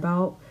are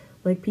about,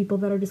 like, people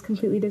that are just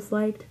completely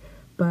disliked,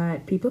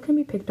 but people can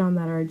be picked on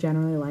that are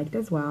generally liked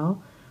as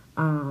well,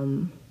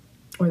 or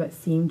that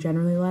seem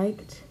generally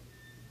liked.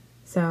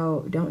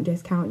 So don't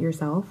discount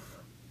yourself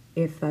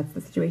if that's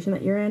the situation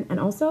that you're in, and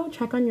also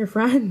check on your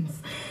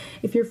friends.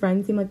 If your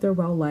friends seem like they're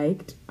well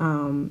liked,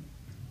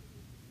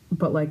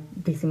 but like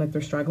they seem like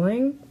they're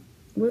struggling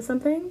with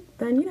something,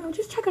 then, you know,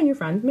 just check on your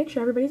friends. Make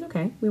sure everybody's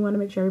okay. We want to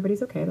make sure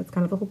everybody's okay. That's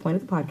kind of the whole point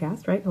of the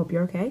podcast, right? Hope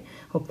you're okay.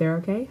 Hope they're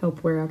okay.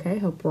 Hope we're okay.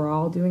 Hope we're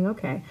all doing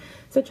okay.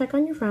 So check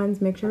on your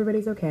friends. Make sure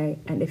everybody's okay.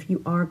 And if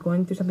you are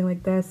going through something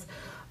like this,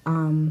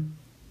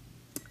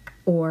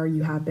 or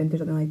you have been through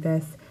something like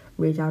this,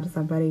 reach out to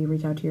somebody,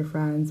 reach out to your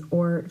friends,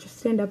 or just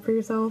stand up for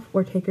yourself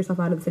or take yourself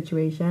out of the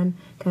situation,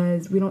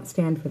 because we don't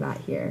stand for that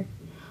here.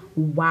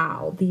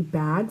 Wow, the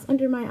bags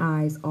under my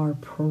eyes are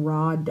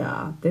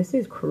Prada. This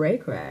is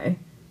cray-cray.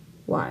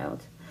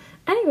 Wild.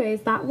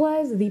 Anyways, that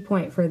was the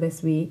point for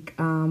this week.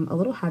 A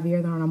little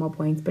heavier than our normal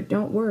points, but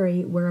don't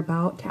worry, we're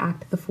about to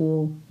act the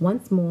fool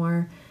once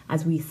more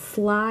as we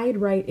slide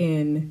right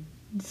in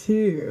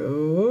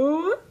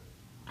to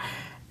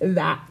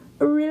That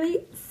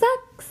Really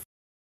Sucks.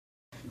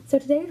 So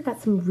today we've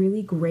got some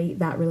really great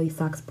That Really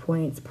Sucks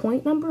points.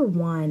 Point number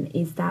 1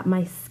 is that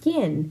my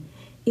skin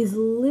is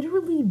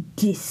literally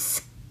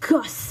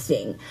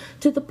disgusting,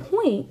 to the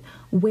point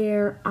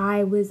where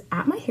I was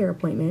at my hair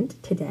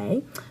appointment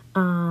today.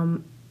 I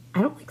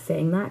don't like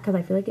saying that because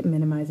I feel like it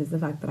minimizes the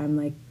fact that I'm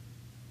like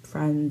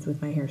friends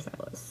with my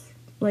hairstylist.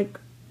 Like,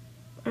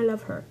 I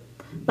love her,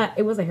 but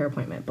it was a hair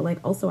appointment. But like,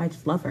 also I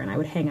just love her, and I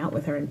would hang out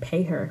with her and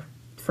pay her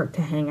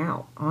to hang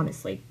out,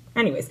 honestly.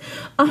 Anyways,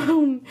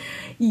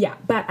 yeah,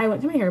 but I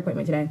went to my hair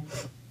appointment today,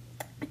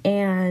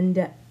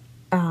 and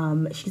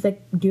she's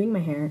like doing my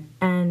hair,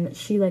 and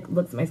she like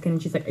looks at my skin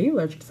and she's like, "Are you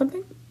allergic to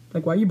something?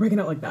 Like, why are you breaking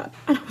out like that?"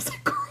 And I was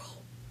like, "Girl,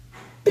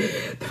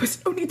 there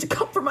was no need to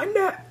come for my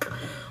neck."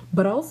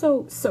 But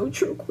also, so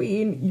true,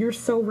 queen. You're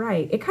so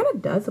right. It kind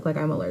of does look like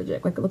I'm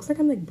allergic. Like, it looks like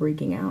I'm like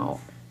breaking out.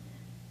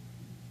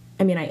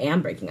 I mean, I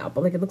am breaking out,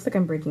 but like, it looks like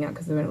I'm breaking out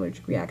because of an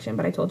allergic reaction.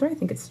 But I told her I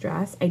think it's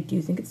stress. I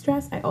do think it's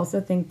stress. I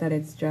also think that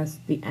it's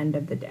just the end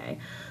of the day,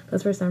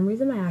 because for some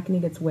reason my acne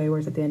gets way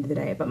worse at the end of the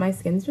day. But my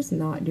skin's just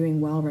not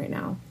doing well right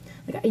now.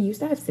 Like, I used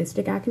to have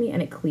cystic acne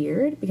and it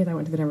cleared because I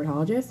went to the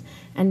dermatologist,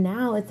 and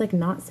now it's like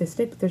not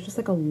cystic, but there's just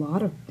like a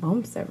lot of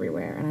bumps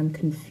everywhere, and I'm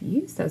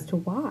confused as to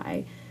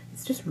why.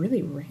 It's just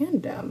really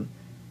random.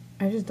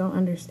 I just don't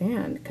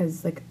understand,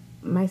 because like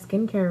my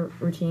skincare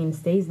routine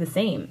stays the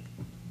same.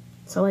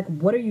 So like,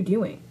 what are you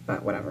doing?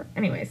 But whatever.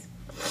 Anyways,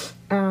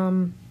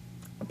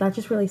 that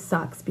just really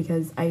sucks,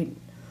 because I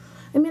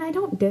mean, I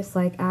don't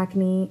dislike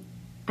acne.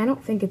 I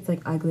don't think it's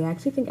like ugly. I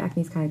actually think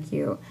acne's kind of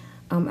cute.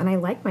 And I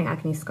like my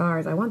acne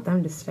scars. I want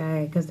them to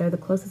stay because they're the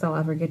closest I'll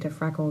ever get to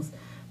freckles.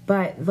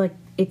 But like,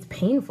 it's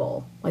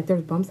painful. Like,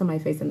 there's bumps on my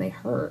face and they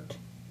hurt.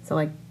 So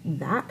like,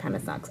 that kind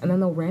of sucks. And then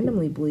they'll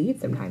randomly bleed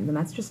sometimes, and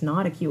that's just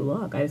not a cute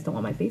look. I just don't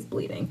want my face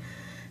bleeding.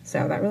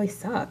 So that really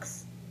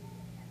sucks.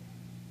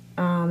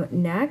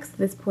 Next,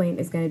 this point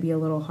is going to be a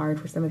little hard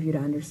for some of you to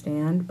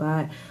understand,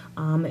 but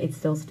it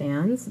still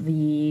stands.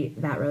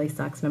 That really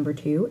sucks. Number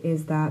 2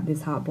 is that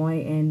this hot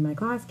boy in my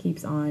class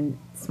keeps on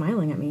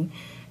smiling at me,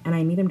 and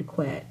I need him to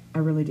quit. I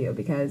really do,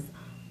 because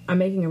I'm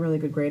making a really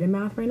good grade in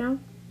math right now,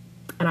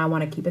 and I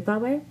want to keep it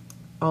that way.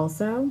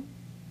 Also,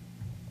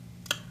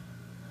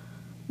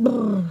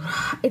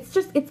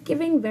 it's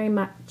giving very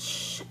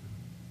much,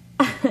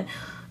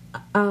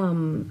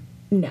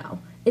 no.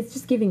 It's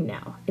just giving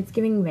no. It's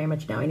giving very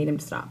much no. I need him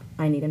to stop.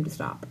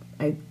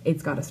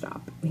 It's got to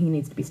stop. He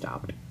needs to be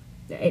stopped.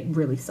 It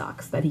really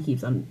sucks that he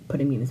keeps on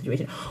putting me in this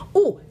situation.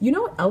 Oh, you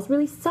know what else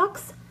really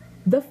sucks?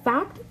 The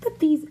fact that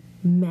these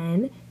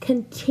men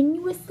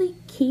continuously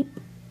keep...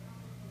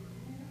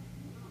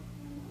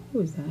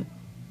 Who is that?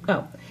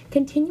 Oh,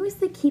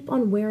 continuously keep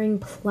on wearing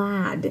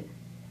plaid.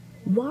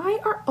 Why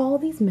are all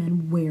these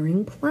men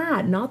wearing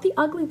plaid? Not the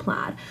ugly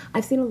plaid.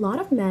 I've seen a lot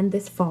of men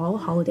this fall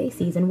holiday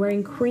season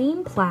wearing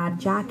cream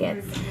plaid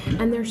jackets,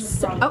 and they're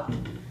so... Oh,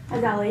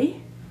 Adele?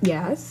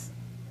 yes?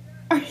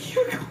 Are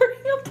you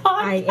recording a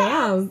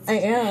podcast? I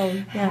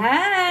am. Yeah.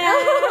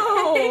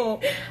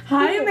 Hey!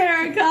 Hi,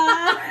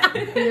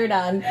 America! You're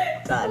done.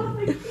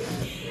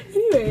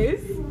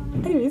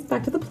 Anyways,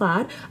 back to the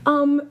plaid.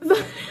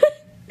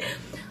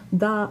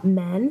 The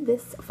men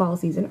this fall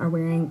season are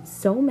wearing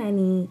so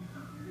many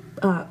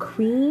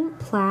cream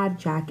plaid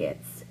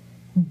jackets.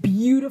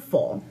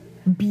 Beautiful.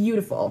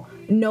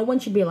 No one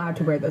should be allowed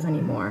to wear those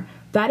anymore.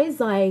 That is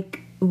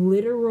like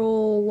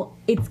literal,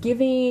 it's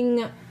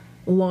giving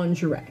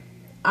lingerie.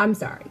 I'm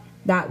sorry.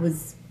 I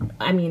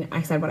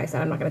said what I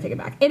said. I'm not going to take it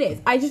back. It is.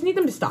 I just need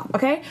them to stop,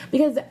 okay?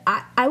 Because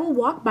I will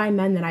walk by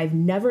men that I've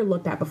never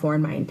looked at before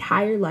in my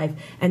entire life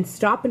and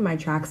stop in my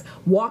tracks,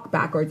 walk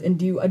backwards, and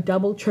do a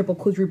double, triple,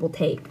 quadruple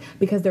take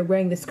because they're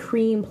wearing this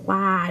cream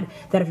plaid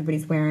that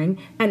everybody's wearing,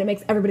 and it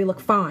makes everybody look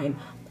fine.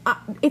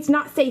 It's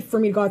not safe for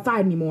me to go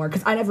outside anymore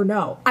because I never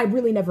know. I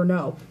really never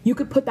know. You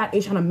could put that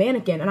ish on a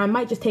mannequin, and I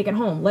might just take it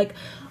home. Like,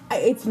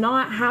 it's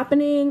not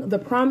happening. The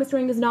promise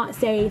ring is not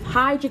safe.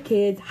 Hide your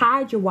kids.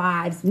 Hide your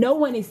wives. No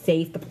one is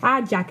safe. The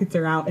plaid jackets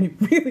are out, and it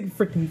really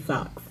freaking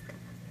sucks.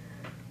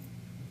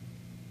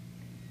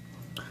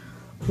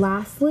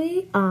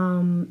 Lastly,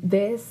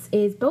 this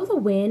is both a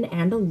win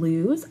and a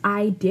lose.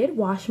 I did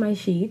wash my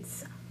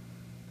sheets.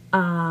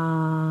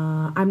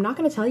 I'm not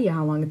going to tell you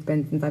how long it's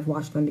been since I've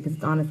washed them because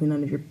it's honestly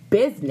none of your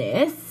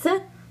business.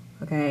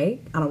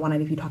 Okay? I don't want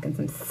any of you talking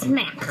some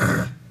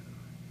smack.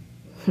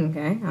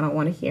 Okay, I don't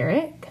want to hear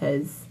it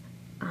because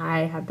I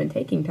have been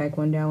taking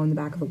Taekwondo in the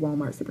back of the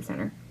Walmart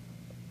Supercenter.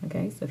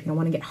 Okay, so if you don't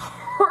want to get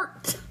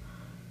hurt,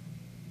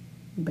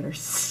 you better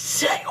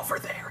stay over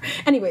there.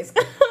 Anyways,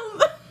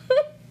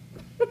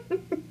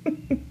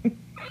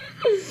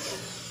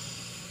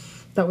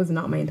 that was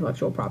not my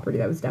intellectual property.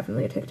 That was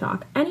definitely a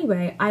TikTok.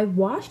 Anyway, I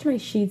washed my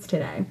sheets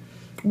today,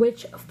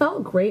 which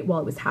felt great while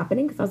it was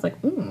happening because I was like,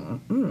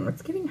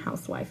 it's giving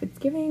housewife. It's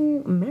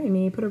giving marry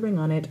me, put a ring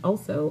on it.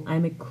 Also,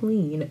 I'm a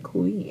clean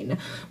queen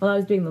while I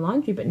was doing the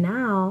laundry. But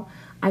now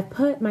I've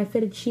put my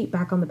fitted sheet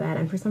back on the bed,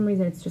 and for some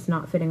reason it's just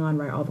not fitting on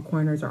right. All the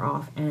corners are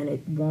off and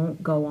it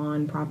won't go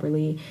on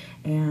properly.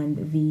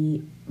 And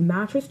the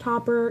mattress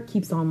topper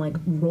keeps on like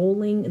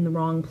rolling in the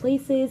wrong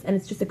places, and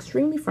it's just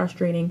extremely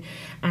frustrating.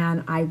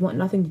 And I want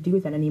nothing to do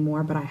with it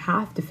anymore, but I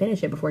have to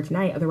finish it before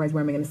tonight. Otherwise,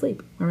 where am I going to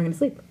sleep?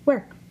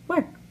 Where?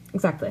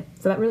 Exactly.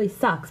 So that really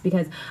sucks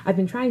because I've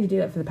been trying to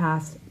do it for the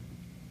past...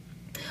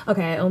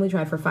 Okay, I only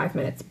tried for 5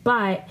 minutes,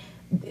 but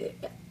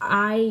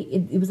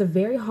it was a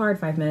very hard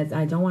 5 minutes,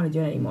 and I don't want to do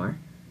it anymore.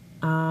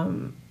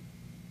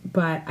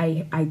 But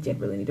I did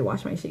really need to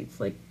wash my sheets.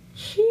 Like,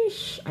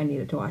 sheesh, I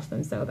needed to wash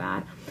them so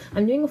bad.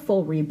 I'm doing a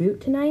full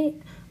reboot tonight.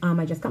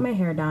 I just got my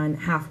hair done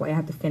halfway. I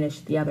have to finish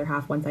the other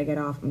half once I get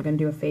off. I'm going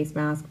to do a face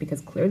mask because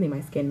clearly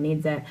my skin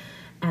needs it.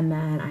 And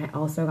then I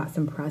also got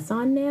some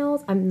press-on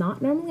nails. I'm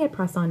not normally a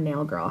press-on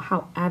nail girl.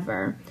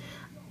 However,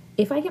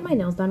 if I get my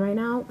nails done right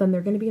now, then they're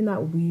going to be in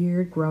that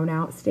weird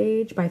grown-out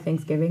stage by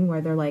Thanksgiving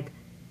where they're like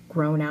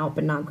grown out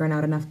but not grown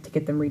out enough to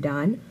get them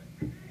redone.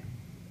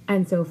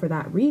 And so for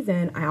that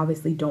reason, I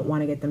obviously don't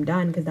want to get them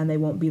done because then they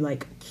won't be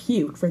like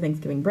cute for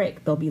Thanksgiving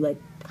break. They'll be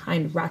like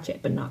kind of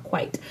ratchet but not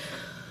quite.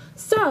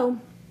 So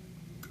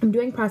I'm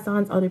doing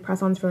press-ons. I'll do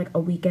press-ons for like a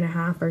week and a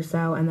half or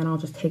so, and then I'll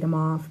just take them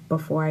off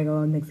before I go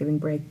on Thanksgiving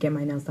break, get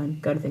my nails done,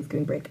 go to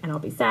Thanksgiving break, and I'll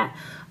be set.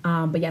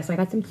 But yeah, so I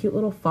got some cute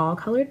little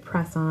fall-colored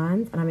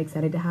press-ons, and I'm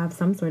excited to have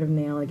some sort of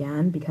nail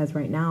again because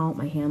right now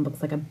my hand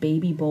looks like a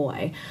baby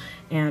boy,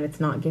 and it's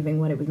not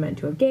giving what it was meant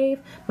to have gave.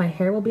 My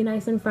hair will be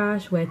nice and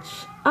fresh,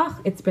 which,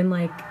 it's been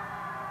like...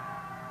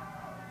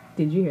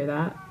 Did you hear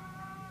that?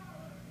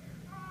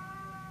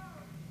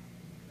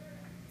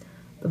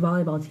 The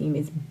volleyball team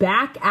is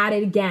back at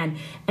it again.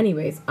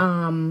 Anyways,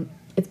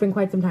 it's been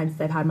quite some time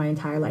since I've had my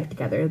entire life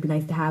together. It'd be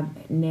nice to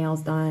have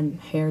nails done,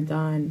 hair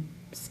done,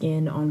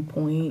 skin on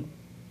point,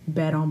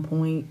 bed on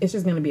point. It's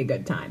just going to be a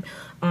good time.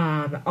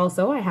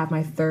 Also, I have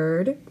my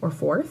 3rd or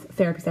 4th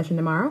therapy session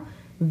tomorrow.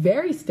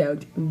 very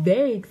stoked,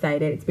 very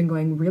excited. It's been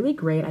going really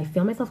great. I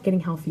feel myself getting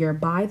healthier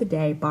by the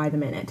day, by the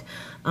minute.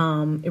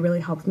 It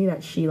really helps me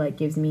that she like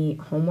gives me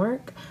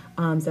homework.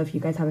 So if you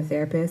guys have a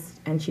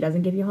therapist and she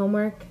doesn't give you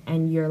homework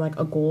and you're like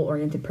a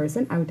goal-oriented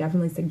person, I would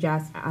definitely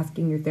suggest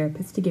asking your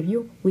therapist to give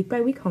you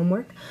week-by-week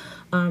homework,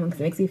 because it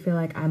makes me feel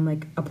like I'm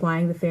like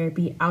applying the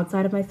therapy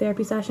outside of my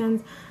therapy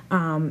sessions,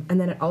 and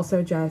then it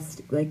also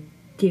just like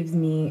gives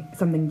me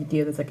something to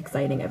do that's like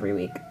exciting every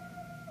week.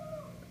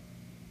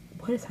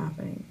 What is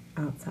happening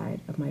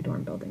outside of my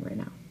dorm building right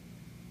now?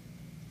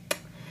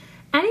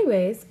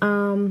 Anyways,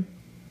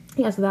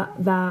 yeah, so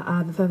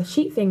the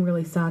sheet thing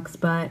really sucks,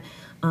 but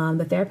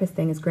the therapist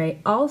thing is great.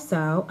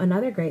 Also,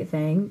 another great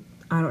thing,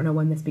 I don't know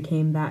when this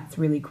became that's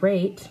really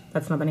great.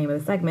 That's not the name of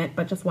the segment,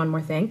 but just one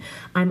more thing.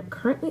 I'm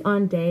currently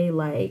on day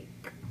like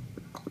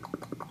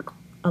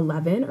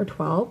 11 or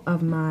 12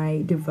 of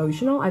my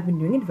devotional. I've been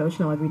doing a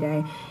devotional every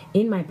day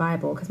in my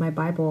Bible because my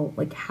Bible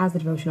like has a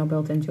devotional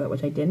built into it,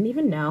 which I didn't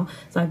even know.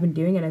 So I've been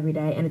doing it every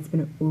day and it's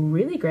been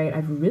really great.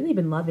 I've really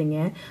been loving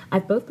it.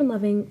 I've both been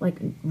loving like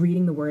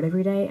reading the word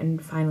every day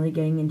and finally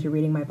getting into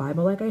reading my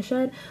Bible like I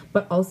should,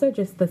 but also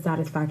just the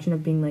satisfaction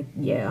of being like,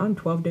 yeah, I'm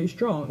 12 days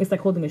strong. It's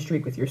like holding a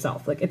streak with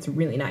yourself. Like it's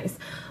really nice.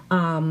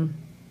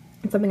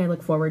 It's something I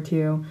look forward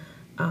to.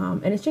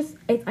 And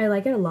I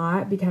like it a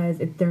lot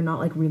because they're not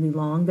like really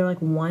long. They're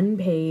like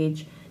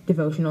 1-page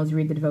devotionals. You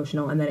read the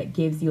devotional and then it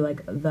gives you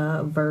like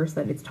the verse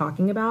that it's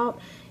talking about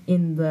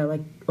in the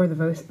like, or the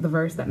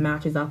verse that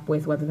matches up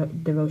with what the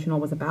devotional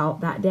was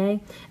about that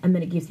day. And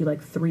then it gives you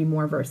like 3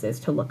 more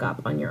verses to look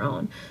up on your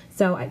own.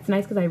 So it's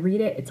nice because I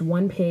read it. It's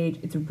 1 page.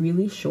 It's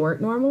really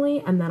short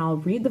normally. And then I'll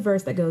read the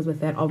verse that goes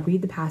with it. I'll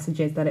read the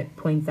passages that it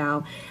points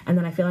out. And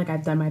then I feel like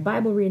I've done my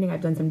Bible reading.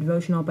 I've done some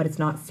devotional, but it's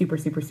not super,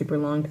 super, super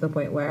long to the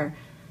point where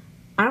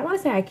I don't want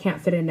to say I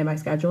can't fit it into my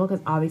schedule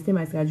because obviously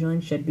my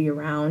scheduling should be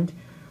around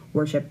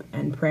worship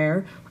and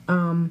prayer.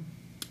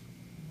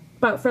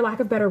 But for lack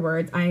of better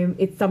words,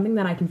 it's something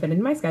that I can fit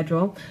into my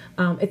schedule.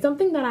 It's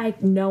something that I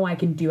know I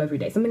can do every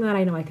day, something that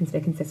I know I can stay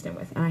consistent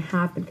with, and I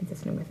have been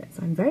consistent with it.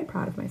 So I'm very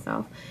proud of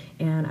myself,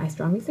 and I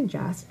strongly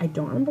suggest, I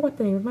don't remember what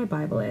the name of my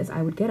Bible is.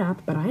 I would get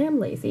up, but I am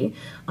lazy.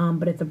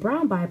 But it's a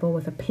brown Bible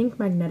with a pink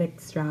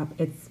magnetic strap.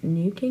 It's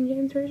New King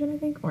James Version, I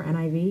think, or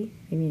NIV.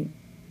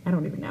 I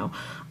don't even know.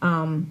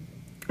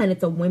 And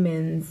it's a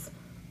women's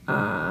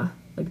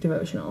like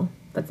devotional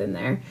that's in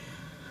there.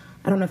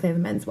 I don't know if they have a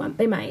men's one.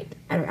 They might.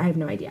 I have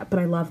no idea. But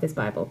I love this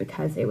Bible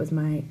because it was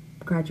my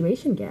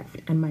graduation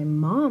gift. And my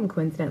mom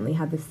coincidentally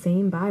had the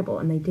same Bible.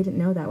 And they didn't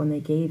know that when they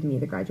gave me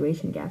the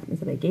graduation gift. And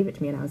so they gave it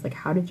to me. And I was like,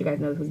 how did you guys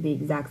know this was the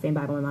exact same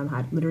Bible my mom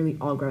had? Literally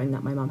all growing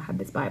up, my mom had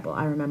this Bible.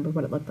 I remember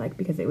what it looked like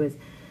because it was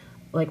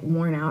like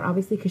worn out,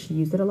 obviously, because she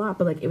used it a lot,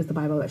 but like it was the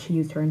Bible that she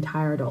used her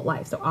entire adult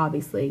life. So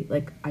obviously,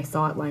 like I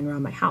saw it lying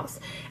around my house,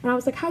 and I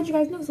was like, "How'd you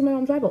guys know this was my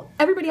mom's Bible?"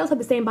 Everybody else had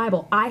the same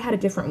Bible. I had a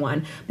different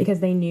one because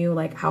they knew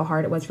like how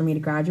hard it was for me to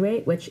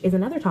graduate, which is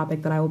another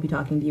topic that I will be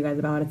talking to you guys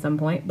about at some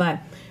point.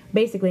 But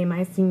basically,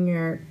 my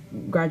senior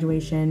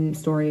graduation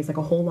story is like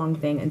a whole long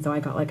thing, and so I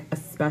got like a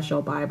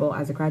special Bible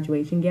as a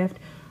graduation gift,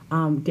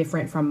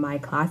 different from my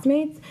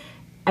classmates.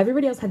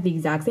 Everybody else had the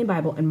exact same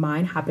Bible, and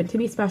mine happened to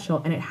be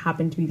special, and it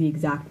happened to be the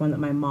exact one that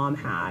my mom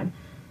had,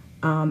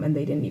 and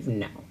they didn't even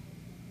know.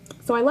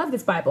 So I love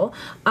this Bible.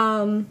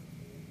 I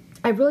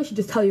really should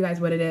just tell you guys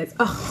what it is.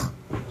 Oh,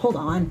 hold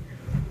on.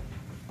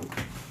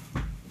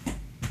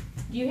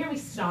 Do you hear me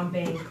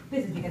stomping?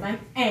 This is because I'm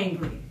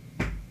angry.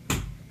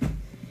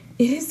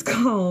 It is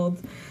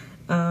called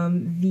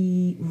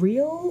the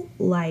Real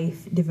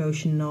Life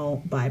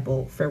Devotional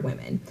Bible for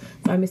Women.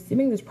 So I'm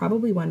assuming there's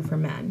probably one for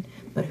men,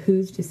 but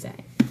who's to say?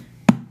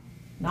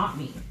 Not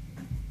me.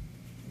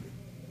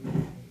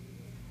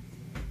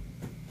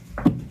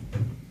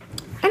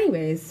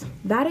 Anyways,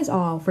 that is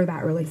all for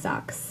That Really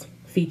Sucks,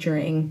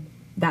 featuring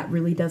That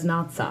Really Does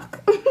Not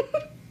Suck.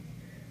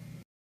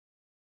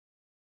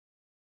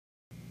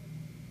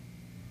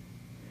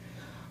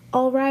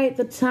 All right,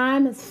 the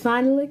time has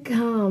finally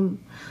come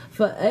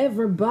for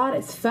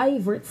everybody's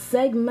favorite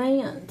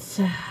segment.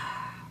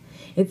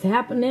 It's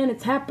happening,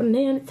 it's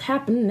happening, it's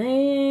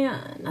happening.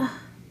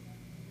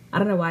 I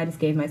don't know why I just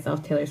gave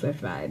myself Taylor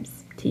Swift vibes.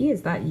 T,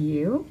 is that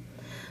you?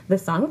 The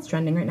song that's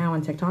trending right now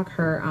on TikTok,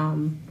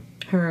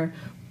 her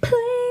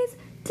Please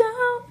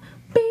Don't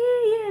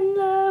Be in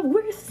Love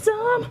with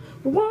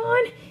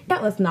Someone.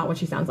 That's not what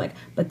she sounds like,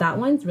 but that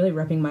one's really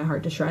ripping my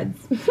heart to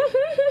shreds.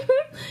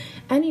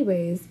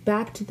 Anyways,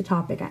 back to the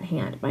topic at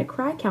hand. My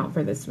cry count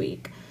for this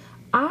week.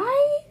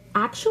 I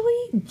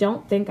actually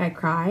don't think I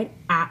cried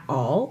at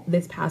all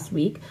this past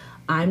week.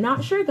 I'm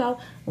not sure though.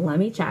 Let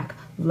me check.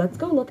 Let's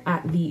go look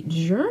at the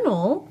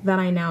journal that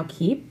I now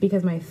keep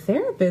because my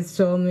therapist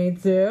told me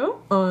to.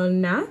 Oh,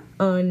 nah.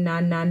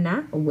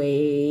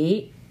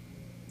 Wait.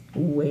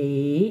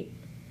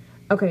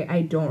 Okay,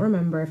 I don't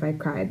remember if I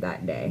cried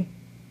that day.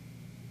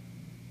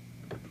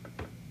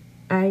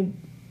 I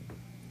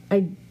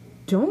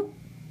don't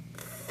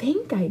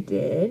think I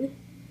did.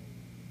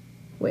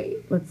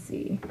 Wait, let's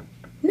see.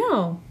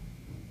 No.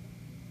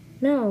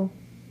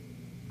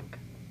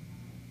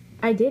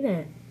 I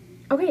didn't.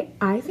 Okay,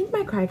 I think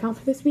my cry count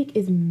for this week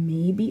is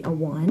maybe a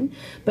 1,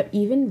 but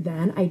even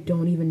then, I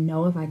don't even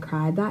know if I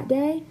cried that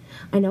day.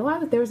 I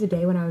know there was a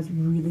day when I was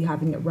really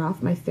having it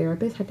rough. My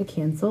therapist had to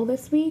cancel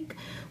this week,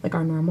 like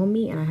our normal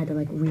meet, and I had to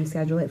like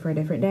reschedule it for a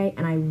different day,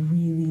 and I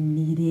really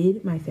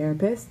needed my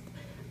therapist,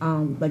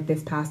 like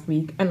this past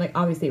week. And like,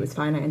 obviously it was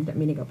fine. I ended up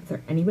meeting up with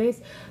her anyways,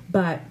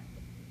 but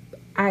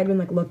I had been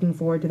like looking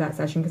forward to that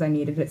session because I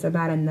needed it so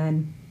bad, and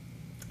then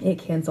it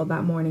canceled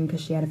that morning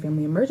because she had a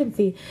family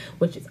emergency,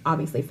 which is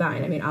obviously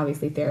fine. I mean,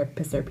 obviously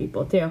therapists are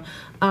people too.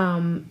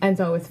 And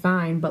so it was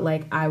fine, but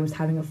like I was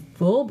having a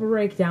full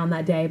breakdown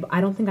that day, but I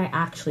don't think I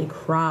actually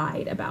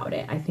cried about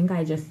it. I think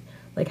I just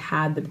like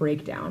had the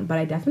breakdown, but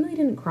I definitely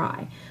didn't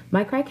cry.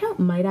 My cry count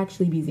might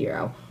actually be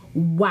 0.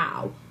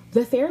 Wow.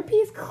 The therapy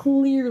is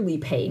clearly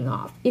paying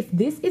off. If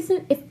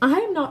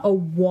I'm not a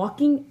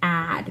walking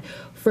ad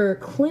for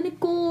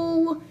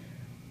clinical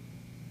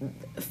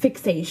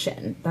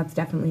fixation, that's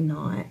definitely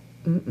not,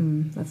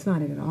 that's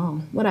not it at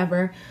all.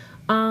 Whatever.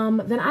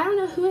 Then I don't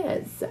know who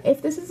is.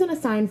 If this isn't a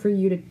sign for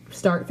you to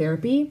start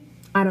therapy,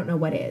 I don't know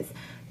what is.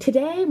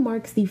 Today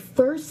marks the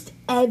first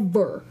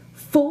ever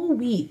full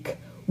week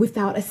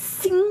without a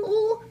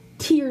single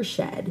tear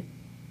shed.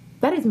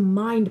 That is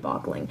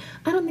mind-boggling.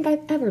 I don't think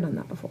I've ever done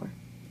that before.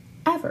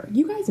 Ever.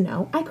 You guys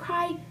know, I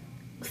cry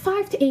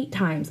 5 to 8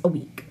 times a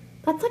week.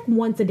 That's like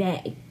once a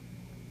day.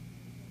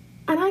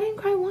 And I didn't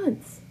cry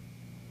once.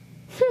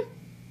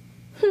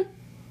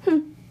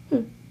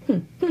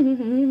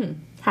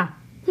 Ha.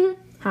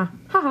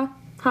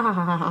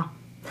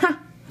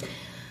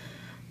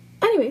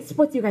 Anyways,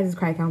 what's you guys'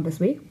 cry count this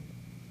week?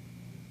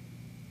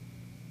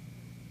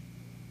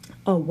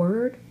 A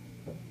word?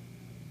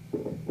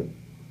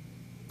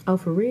 Oh,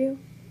 for real?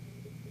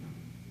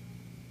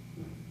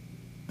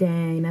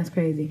 Dang, that's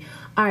crazy.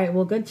 All right,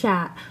 well, good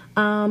chat.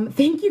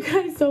 Thank you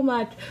guys so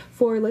much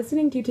for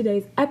listening to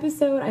today's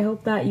episode. I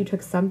hope that you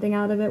took something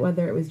out of it,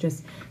 whether it was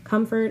just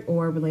comfort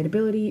or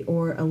relatability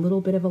or a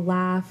little bit of a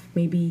laugh,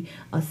 maybe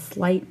a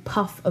slight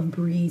puff of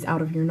breeze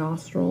out of your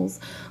nostrils.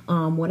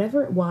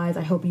 Whatever it was,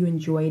 I hope you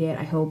enjoyed it.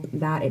 I hope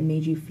that it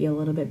made you feel a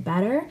little bit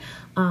better.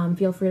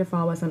 Feel free to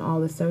follow us on all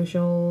the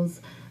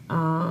socials.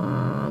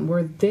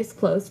 We're this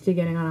close to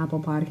getting on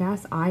Apple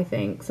Podcasts, I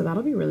think, so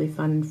that'll be really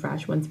fun and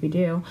fresh once we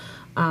do.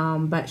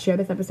 But share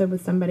this episode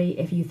with somebody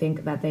if you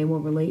think that they will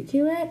relate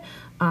to it.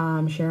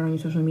 Share it on your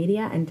social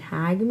media and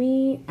tag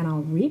me, and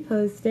I'll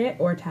repost it,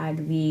 or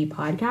tag the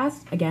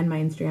podcast. Again, my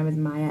Instagram is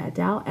Maya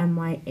Adele,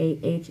 MyAHADELE,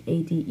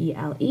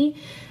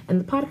 and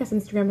the podcast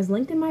Instagram is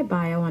linked in my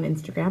bio on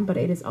Instagram, but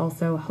it is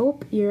also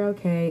Hope You're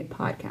Okay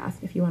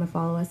Podcast. If you want to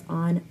follow us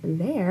on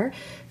there,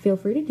 feel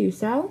free to do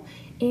so.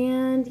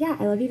 And yeah,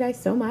 I love you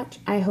guys so much.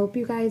 I hope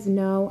you guys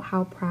know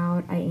how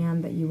proud I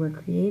am that you were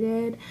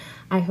created.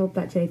 I hope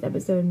that today's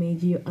episode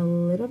made you a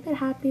little bit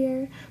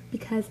happier,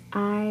 because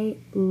I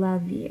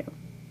love you.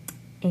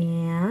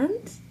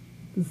 And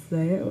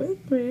say it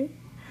with me.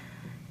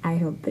 I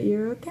hope that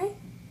you're okay.